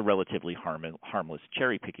 now that's a relatively harmless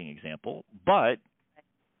cherry-picking example, but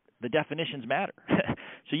the definitions matter.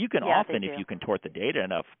 So you can often, if you contort the data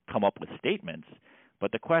enough, come up with statements,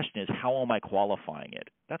 but the question is, how am I qualifying it?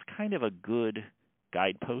 That's kind of a good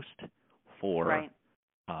guidepost for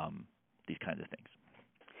these kinds of things.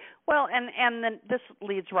 Well, and then this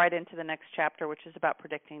leads right into the next chapter, which is about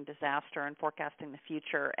predicting disaster and forecasting the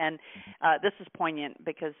future. And this is poignant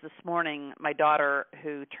because this morning my daughter,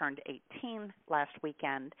 who turned 18 last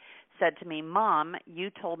weekend, said to me, "Mom,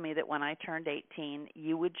 you told me that when I turned 18,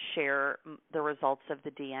 you would share the results of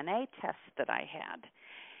the DNA test that I had."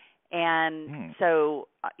 And so,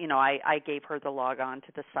 I gave her the log on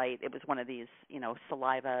to the site. It was one of these,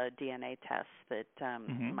 saliva DNA tests that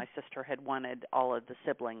my sister had wanted all of the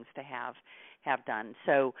siblings to have done.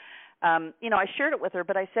 So, I shared it with her,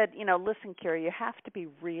 but I said, listen, Kira, you have to be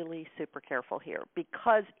really super careful here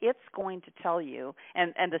because it's going to tell you,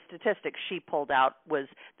 and the statistics she pulled out was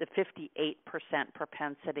the 58%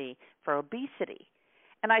 propensity for obesity.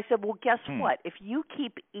 And I said, well, guess what? If you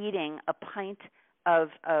keep eating a pint of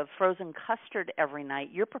frozen custard every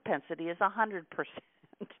night, your propensity is 100%.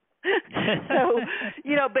 So,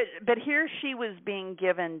 but here she was being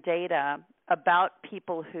given data about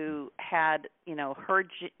people who had, her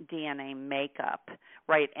DNA makeup,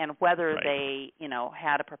 right, and whether they,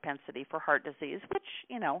 had a propensity for heart disease, which,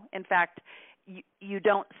 in fact, you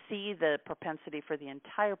don't see the propensity for the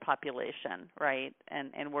entire population, right,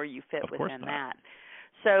 and where you fit within that.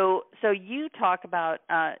 So you talk about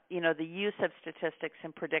the use of statistics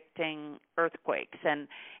in predicting earthquakes, and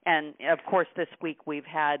of course this week we've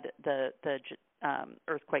had the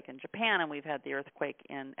earthquake in Japan and we've had the earthquake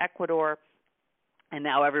in Ecuador, and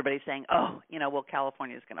now everybody's saying,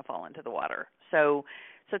 California is going to fall into the water. So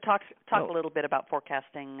talk a little bit about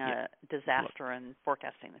forecasting disaster and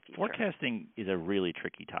forecasting the future. Forecasting is a really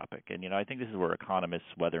tricky topic, and I think this is where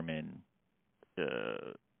economists, weathermen,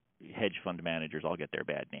 hedge fund managers all get their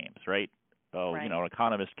bad names, right?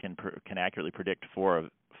 Economists can accurately predict four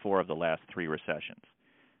of the last 3 recessions.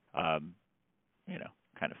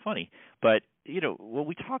 Kind of funny, but what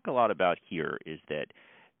we talk a lot about here is that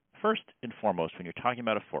first and foremost, when you're talking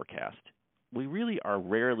about a forecast, we really are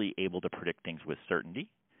rarely able to predict things with certainty.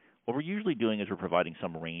 what we're usually doing is we're providing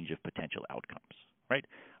some range of potential outcomes, right?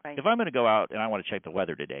 Right. If I'm going to go out and I want to check the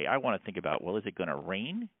weather today, I want to think about, well, is it going to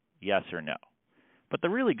rain? Yes or no? But the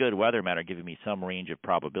really good weathermen are giving me some range of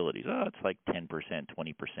probabilities. Oh, it's like 10%,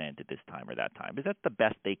 20% at this time or that time, because that's the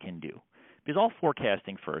best they can do. Because all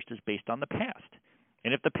forecasting first is based on the past.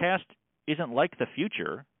 And if the past isn't like the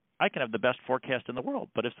future, I can have the best forecast in the world.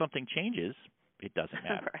 But if something changes, it doesn't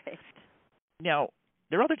matter. Right. Now,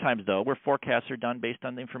 there are other times, though, where forecasts are done based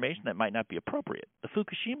on the information that might not be appropriate. The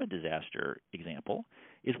Fukushima disaster example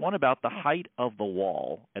is one about the height of the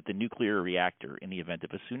wall at the nuclear reactor in the event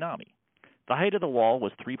of a tsunami. The height of the wall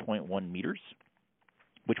was 3.1 meters,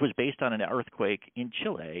 which was based on an earthquake in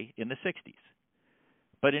Chile in the 60s.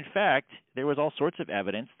 But in fact, there was all sorts of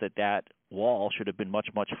evidence that that wall should have been much,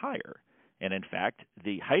 much higher. And in fact,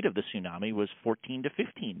 the height of the tsunami was 14 to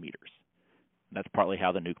 15 meters. That's partly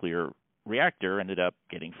how the nuclear reactor ended up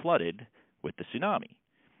getting flooded with the tsunami.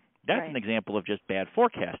 That's an example of just bad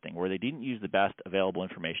forecasting, where they didn't use the best available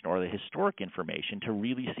information or the historic information to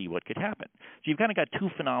really see what could happen. So you've kind of got two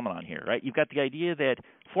phenomena here, right? You've got the idea that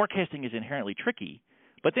forecasting is inherently tricky,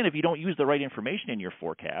 but then if you don't use the right information in your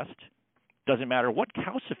forecast, doesn't matter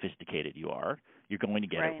how sophisticated you are, you're going to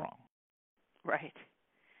get it wrong. Right.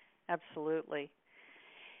 Absolutely.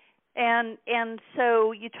 And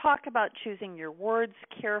so you talk about choosing your words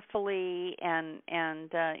carefully, and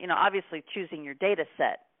obviously choosing your data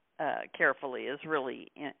set carefully is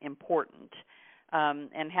really important,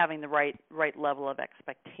 and having the right level of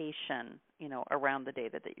expectation, around the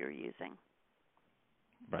data that you're using.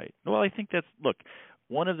 Right. Well, I think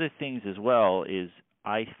one of the things as well is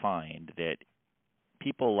I find that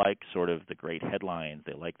people like sort of the great headlines.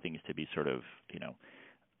 They like things to be sort of,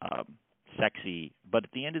 sexy. But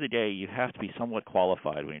at the end of the day, you have to be somewhat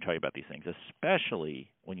qualified when you're talking about these things, especially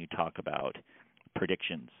when you talk about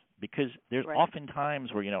predictions. Because there's often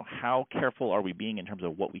times where, how careful are we being in terms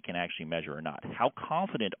of what we can actually measure or not? How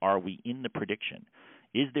confident are we in the prediction?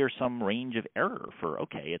 Is there some range of error for,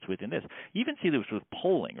 okay, it's within this? You even see this with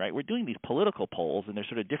polling, right? We're doing these political polls, and there's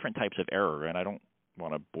sort of different types of error, and I don't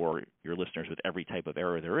want to bore your listeners with every type of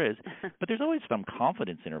error there is, but there's always some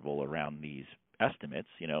confidence interval around these estimates.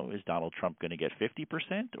 Is Donald Trump going to get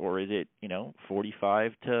 50%, or is it,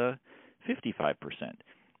 45 to 55%?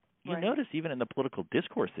 You notice even in the political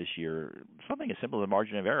discourse this year, something as simple as a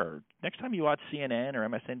margin of error. Next time you watch CNN or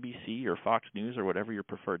MSNBC or Fox News or whatever your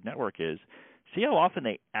preferred network is, see how often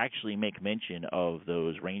they actually make mention of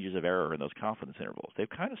those ranges of error and those confidence intervals. They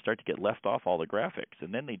kind of start to get left off all the graphics,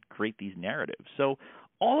 and then they create these narratives. So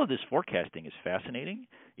all of this forecasting is fascinating.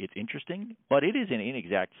 It's interesting, but it is an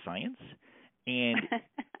inexact science. And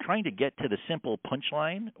trying to get to the simple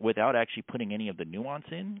punchline without actually putting any of the nuance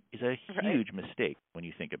in is a huge mistake when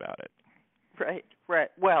you think about it.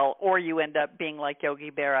 Right. Well, or you end up being like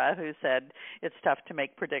Yogi Berra, who said it's tough to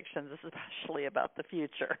make predictions, especially about the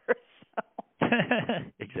future.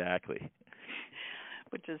 Exactly.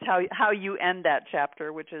 Which is how you end that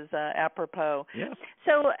chapter, which is apropos. Yeah.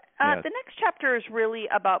 So the next chapter is really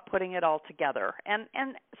about putting it all together. And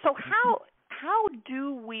so how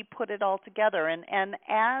do we put it all together? And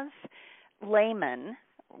as laymen,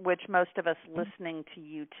 which most of us listening to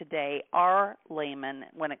you today are laymen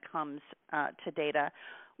when it comes to data,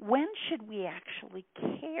 when should we actually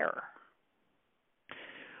care?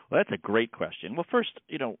 Well, that's a great question. Well, first,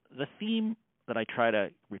 the theme that I try to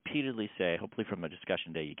repeatedly say, hopefully from a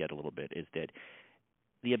discussion day you get a little bit, is that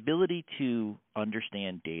the ability to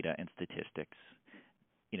understand data and statistics,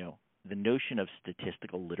 the notion of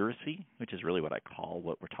statistical literacy, which is really what I call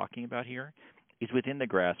what we're talking about here, is within the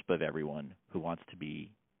grasp of everyone who wants to be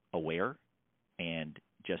aware and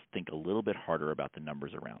just think a little bit harder about the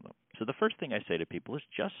numbers around them. So the first thing I say to people is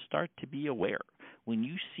just start to be aware. When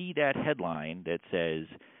you see that headline that says,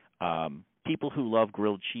 people who love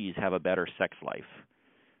grilled cheese have a better sex life,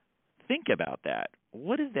 think about that.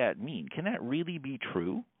 What does that mean? Can that really be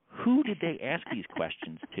true? Who did they ask these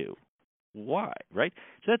questions to? Why, right?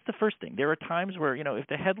 So that's the first thing. There are times where, if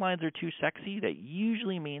the headlines are too sexy, that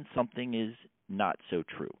usually means something is not so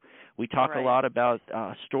true. We talk a lot about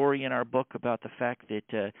a story in our book about the fact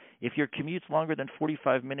that if your commute's longer than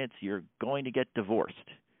 45 minutes, you're going to get divorced.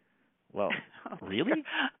 Well, really?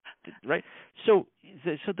 Right? So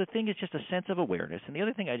the thing is just a sense of awareness. And the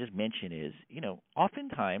other thing I just mentioned is,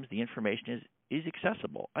 oftentimes the information is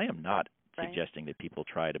accessible. I am not suggesting that people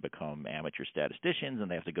try to become amateur statisticians and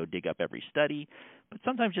they have to go dig up every study, but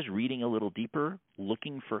sometimes just reading a little deeper,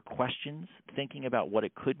 looking for questions, thinking about what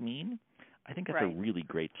it could mean, I think that's a really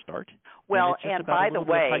great start. Well, and by the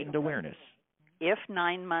way, heightened awareness. If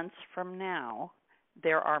 9 months from now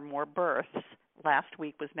there are more births last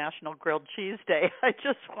week was National Grilled Cheese Day. I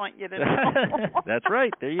just want you to know. That's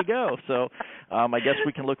right. There you go. So I guess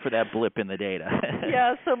we can look for that blip in the data.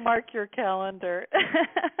 Yeah, so mark your calendar.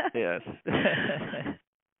 Yes.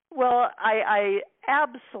 Well, I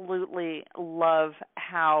absolutely love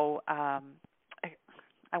how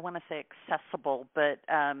I want to say accessible, but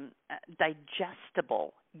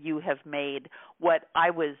digestible you have made what I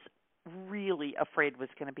was really afraid was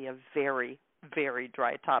going to be a very, very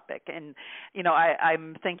dry topic. And, you know,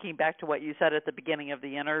 I'm thinking back to what you said at the beginning of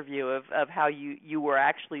the interview of how you were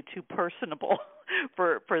actually too personable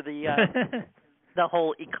for the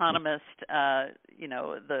whole economist,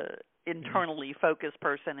 the internally focused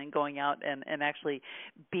person and going out and actually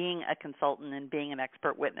being a consultant and being an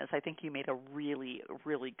expert witness. I think you made a really,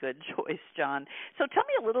 really good choice, John. So tell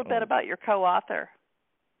me a little bit about your co-author.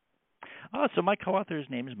 So my co-author's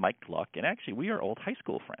name is Mike Luck, and actually we are old high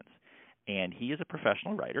school friends. And he is a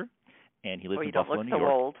professional writer, and he lives in Buffalo, New York. You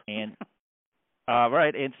don't look so old. And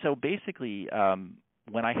right, and so basically,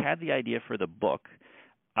 when I had the idea for the book,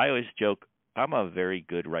 I always joke I'm a very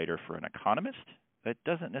good writer for an economist. That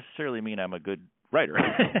doesn't necessarily mean I'm a good writer.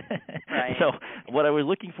 Right. So what I was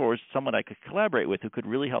looking for was someone I could collaborate with who could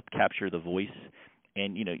really help capture the voice.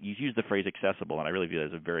 And, you use the phrase accessible, and I really view that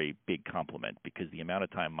as a very big compliment because the amount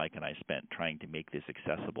of time Mike and I spent trying to make this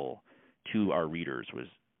accessible to our readers was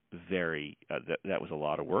very that was a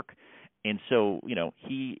lot of work. And so,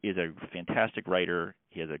 he is a fantastic writer.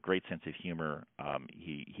 He has a great sense of humor.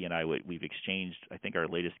 He and I, we've exchanged, I think our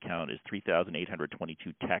latest count is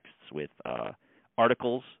 3,822 texts with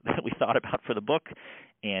articles that we thought about for the book.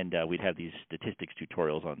 And we'd have these statistics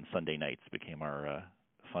tutorials on Sunday nights, became our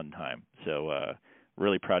fun time. So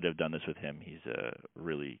really proud to have done this with him. He's a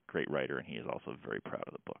really great writer, and he is also very proud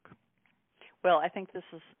of the book. Well, I think this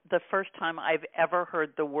is the first time I've ever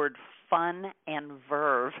heard the word fun and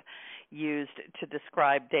verve used to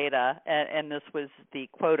describe data, and this was the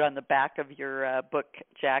quote on the back of your book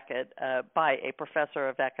jacket by a professor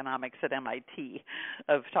of economics at MIT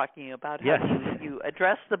of talking about how you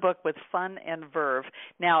address the book with fun and verve.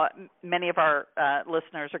 Now, many of our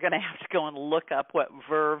listeners are going to have to go and look up what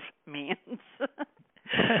verve means.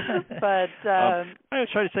 But I was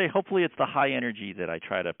trying to say, hopefully it's the high energy that I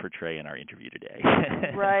try to portray in our interview today.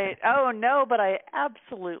 Right. Oh no, but I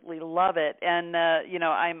absolutely love it, and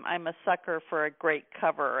I'm a sucker for a great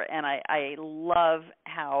cover, and I love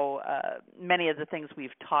how many of the things we've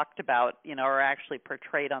talked about, are actually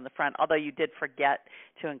portrayed on the front. Although you did forget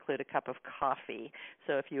to include a cup of coffee,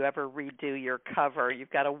 so if you ever redo your cover, you've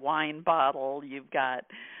got a wine bottle, you've got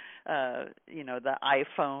the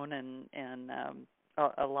iPhone and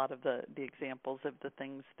a lot of the examples of the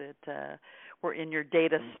things that were in your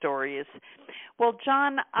data stories. Well,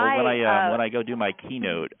 John, when I go do my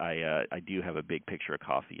keynote, I do have a big picture of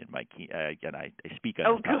coffee in my and I speak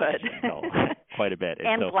on this topic quite a bit.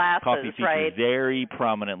 And so glasses, coffee features right? very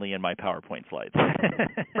prominently in my PowerPoint slides.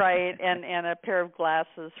 Right, and a pair of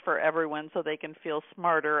glasses for everyone so they can feel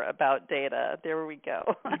smarter about data. There we go.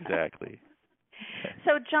 Exactly.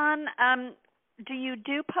 So, John, do you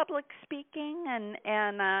do public speaking?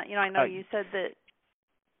 And I know you said that.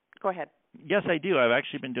 Go ahead. Yes, I do. I've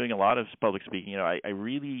actually been doing a lot of public speaking. I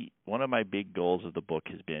really, one of my big goals of the book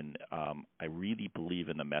has been, I really believe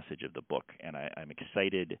in the message of the book, and I'm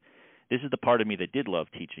excited. This is the part of me that did love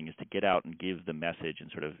teaching, is to get out and give the message and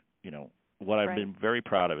sort of, what I've been very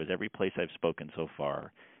proud of is every place I've spoken so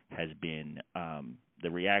far has been the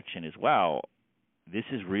reaction is, wow, this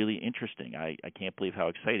is really interesting. I can't believe how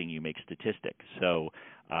exciting you make statistics. So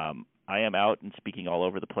I am out and speaking all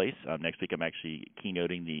over the place. Next week I'm actually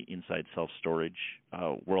keynoting the Inside Self-Storage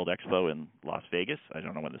World Expo in Las Vegas. I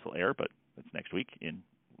don't know when this will air, but it's next week in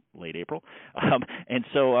late April. And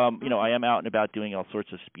so, I am out and about doing all sorts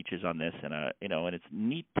of speeches on this. And, and it's a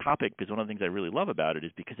neat topic because one of the things I really love about it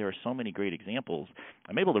is because there are so many great examples,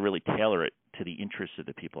 I'm able to really tailor it to the interests of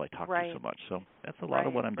the people I talk to so much. So that's a lot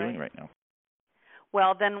of what I'm doing right now.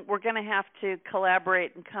 Well, then we're going to have to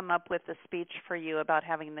collaborate and come up with a speech for you about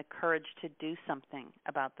having the courage to do something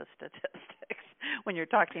about the statistics when you're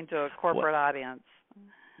talking to a corporate audience.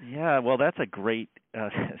 Yeah, well, that's a great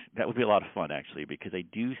that would be a lot of fun, actually, because I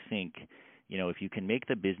do think, if you can make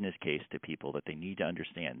the business case to people that they need to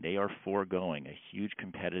understand, they are foregoing a huge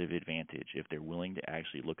competitive advantage if they're willing to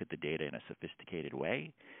actually look at the data in a sophisticated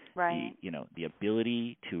way. Right. The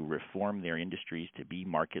ability to reform their industries to be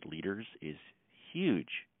market leaders is huge,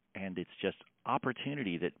 and it's just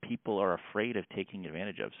opportunity that people are afraid of taking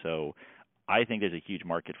advantage of. So I think there's a huge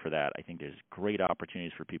market for that. I think there's great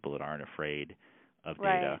opportunities for people that aren't afraid. of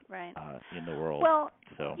data right. In the world. Well,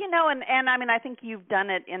 so. And I mean, I think you've done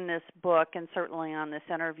it in this book and certainly on this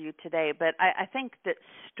interview today, but I think that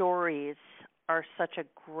stories are such a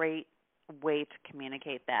great way to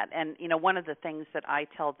communicate that. And, one of the things that I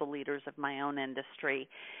tell the leaders of my own industry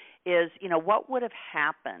is, what would have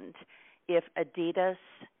happened if Adidas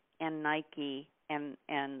and Nike and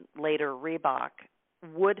later Reebok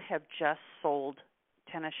would have just sold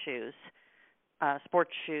tennis shoes,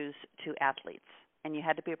 sports shoes to athletes, and you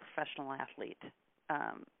had to be a professional athlete,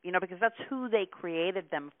 because that's who they created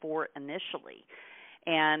them for initially.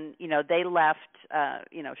 And, they left,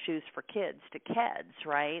 shoes for kids to kids,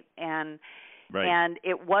 right? And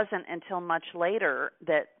it wasn't until much later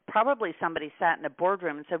that probably somebody sat in a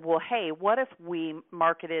boardroom and said, well, hey, what if we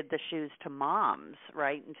marketed the shoes to moms,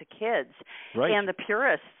 right, and to kids? Right. And the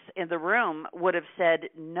purists in the room would have said,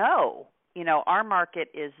 no, our market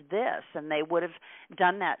is this, and they would have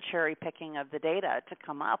done that cherry picking of the data to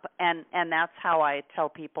come up. And that's how I tell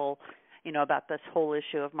people, about this whole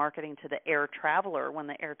issue of marketing to the air traveler when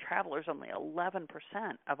the air traveler is only 11%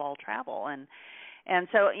 of all travel. And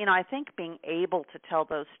so, I think being able to tell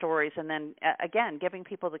those stories and then, again, giving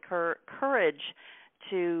people the courage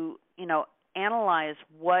to, analyze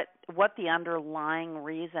what the underlying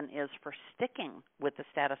reason is for sticking with the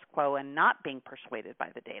status quo and not being persuaded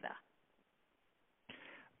by the data.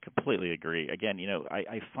 Completely agree. Again,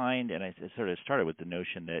 I find, and I sort of started with the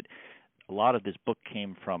notion that a lot of this book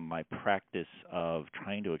came from my practice of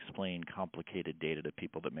trying to explain complicated data to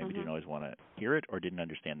people that maybe didn't always want to hear it or didn't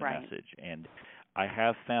understand the message. And I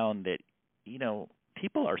have found that,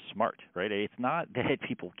 people are smart, right? It's not that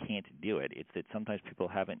people can't do it. It's that sometimes people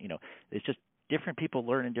haven't, it's just different people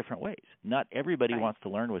learn in different ways. Not everybody wants to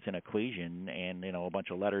learn with an equation and, a bunch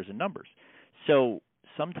of letters and numbers. So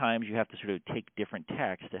sometimes you have to sort of take different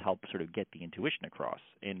tacks to help sort of get the intuition across.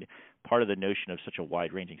 And part of the notion of such a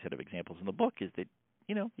wide-ranging set of examples in the book is that,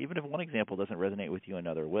 even if one example doesn't resonate with you,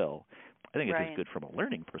 another will. I think it's as good from a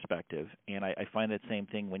learning perspective. And I find that same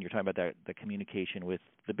thing when you're talking about the communication with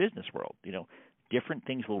the business world. Different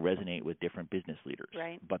things will resonate with different business leaders.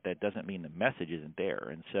 Right. But that doesn't mean the message isn't there.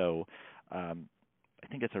 And so I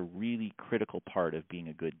think it's a really critical part of being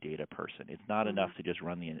a good data person. It's not enough to just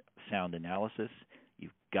run the sound analysis.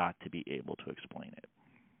 You've got to be able to explain it.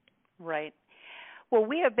 Right. Well,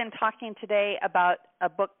 we have been talking today about a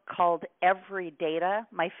book called Everydata.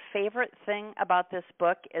 My favorite thing about this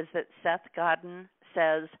book is that Seth Godin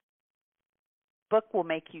says, book will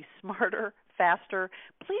make you smarter, faster.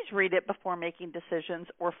 Please read it before making decisions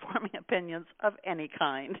or forming opinions of any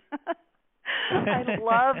kind. I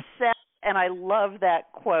love Seth, and I love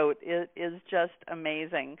that quote. It is just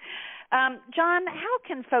amazing. John, how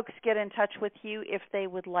can folks get in touch with you if they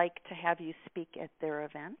would like to have you speak at their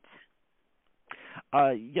event?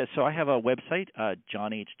 So I have a website,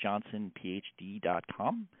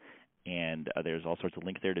 johnhjohnsonphd.com, and there's all sorts of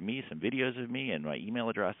links there to me, some videos of me, and my email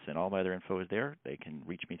address, and all my other info is there. They can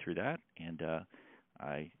reach me through that, and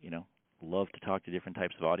I, love to talk to different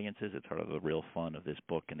types of audiences. It's part of the real fun of this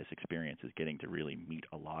book and this experience is getting to really meet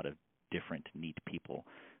a lot of different, neat people.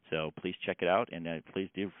 So please check it out, and please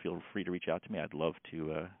do feel free to reach out to me. I'd love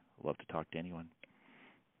to talk to anyone.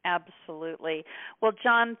 Absolutely. Well,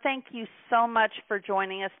 John, thank you so much for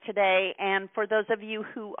joining us today. And for those of you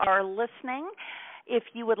who are listening, if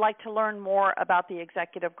you would like to learn more about the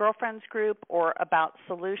Executive Girlfriends Group or about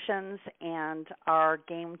solutions and our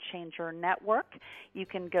Game Changer Network, you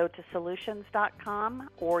can go to solutions.com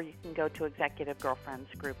or you can go to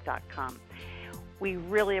executivegirlfriendsgroup.com. We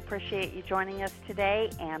really appreciate you joining us today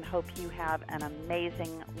and hope you have an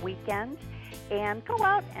amazing weekend. And go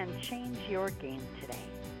out and change your game today.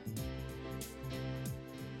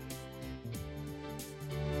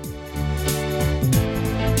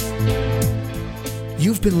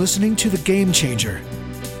 You've been listening to The Game Changer.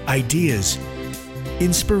 Ideas,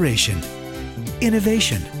 inspiration,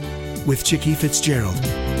 innovation with Chickie Fitzgerald.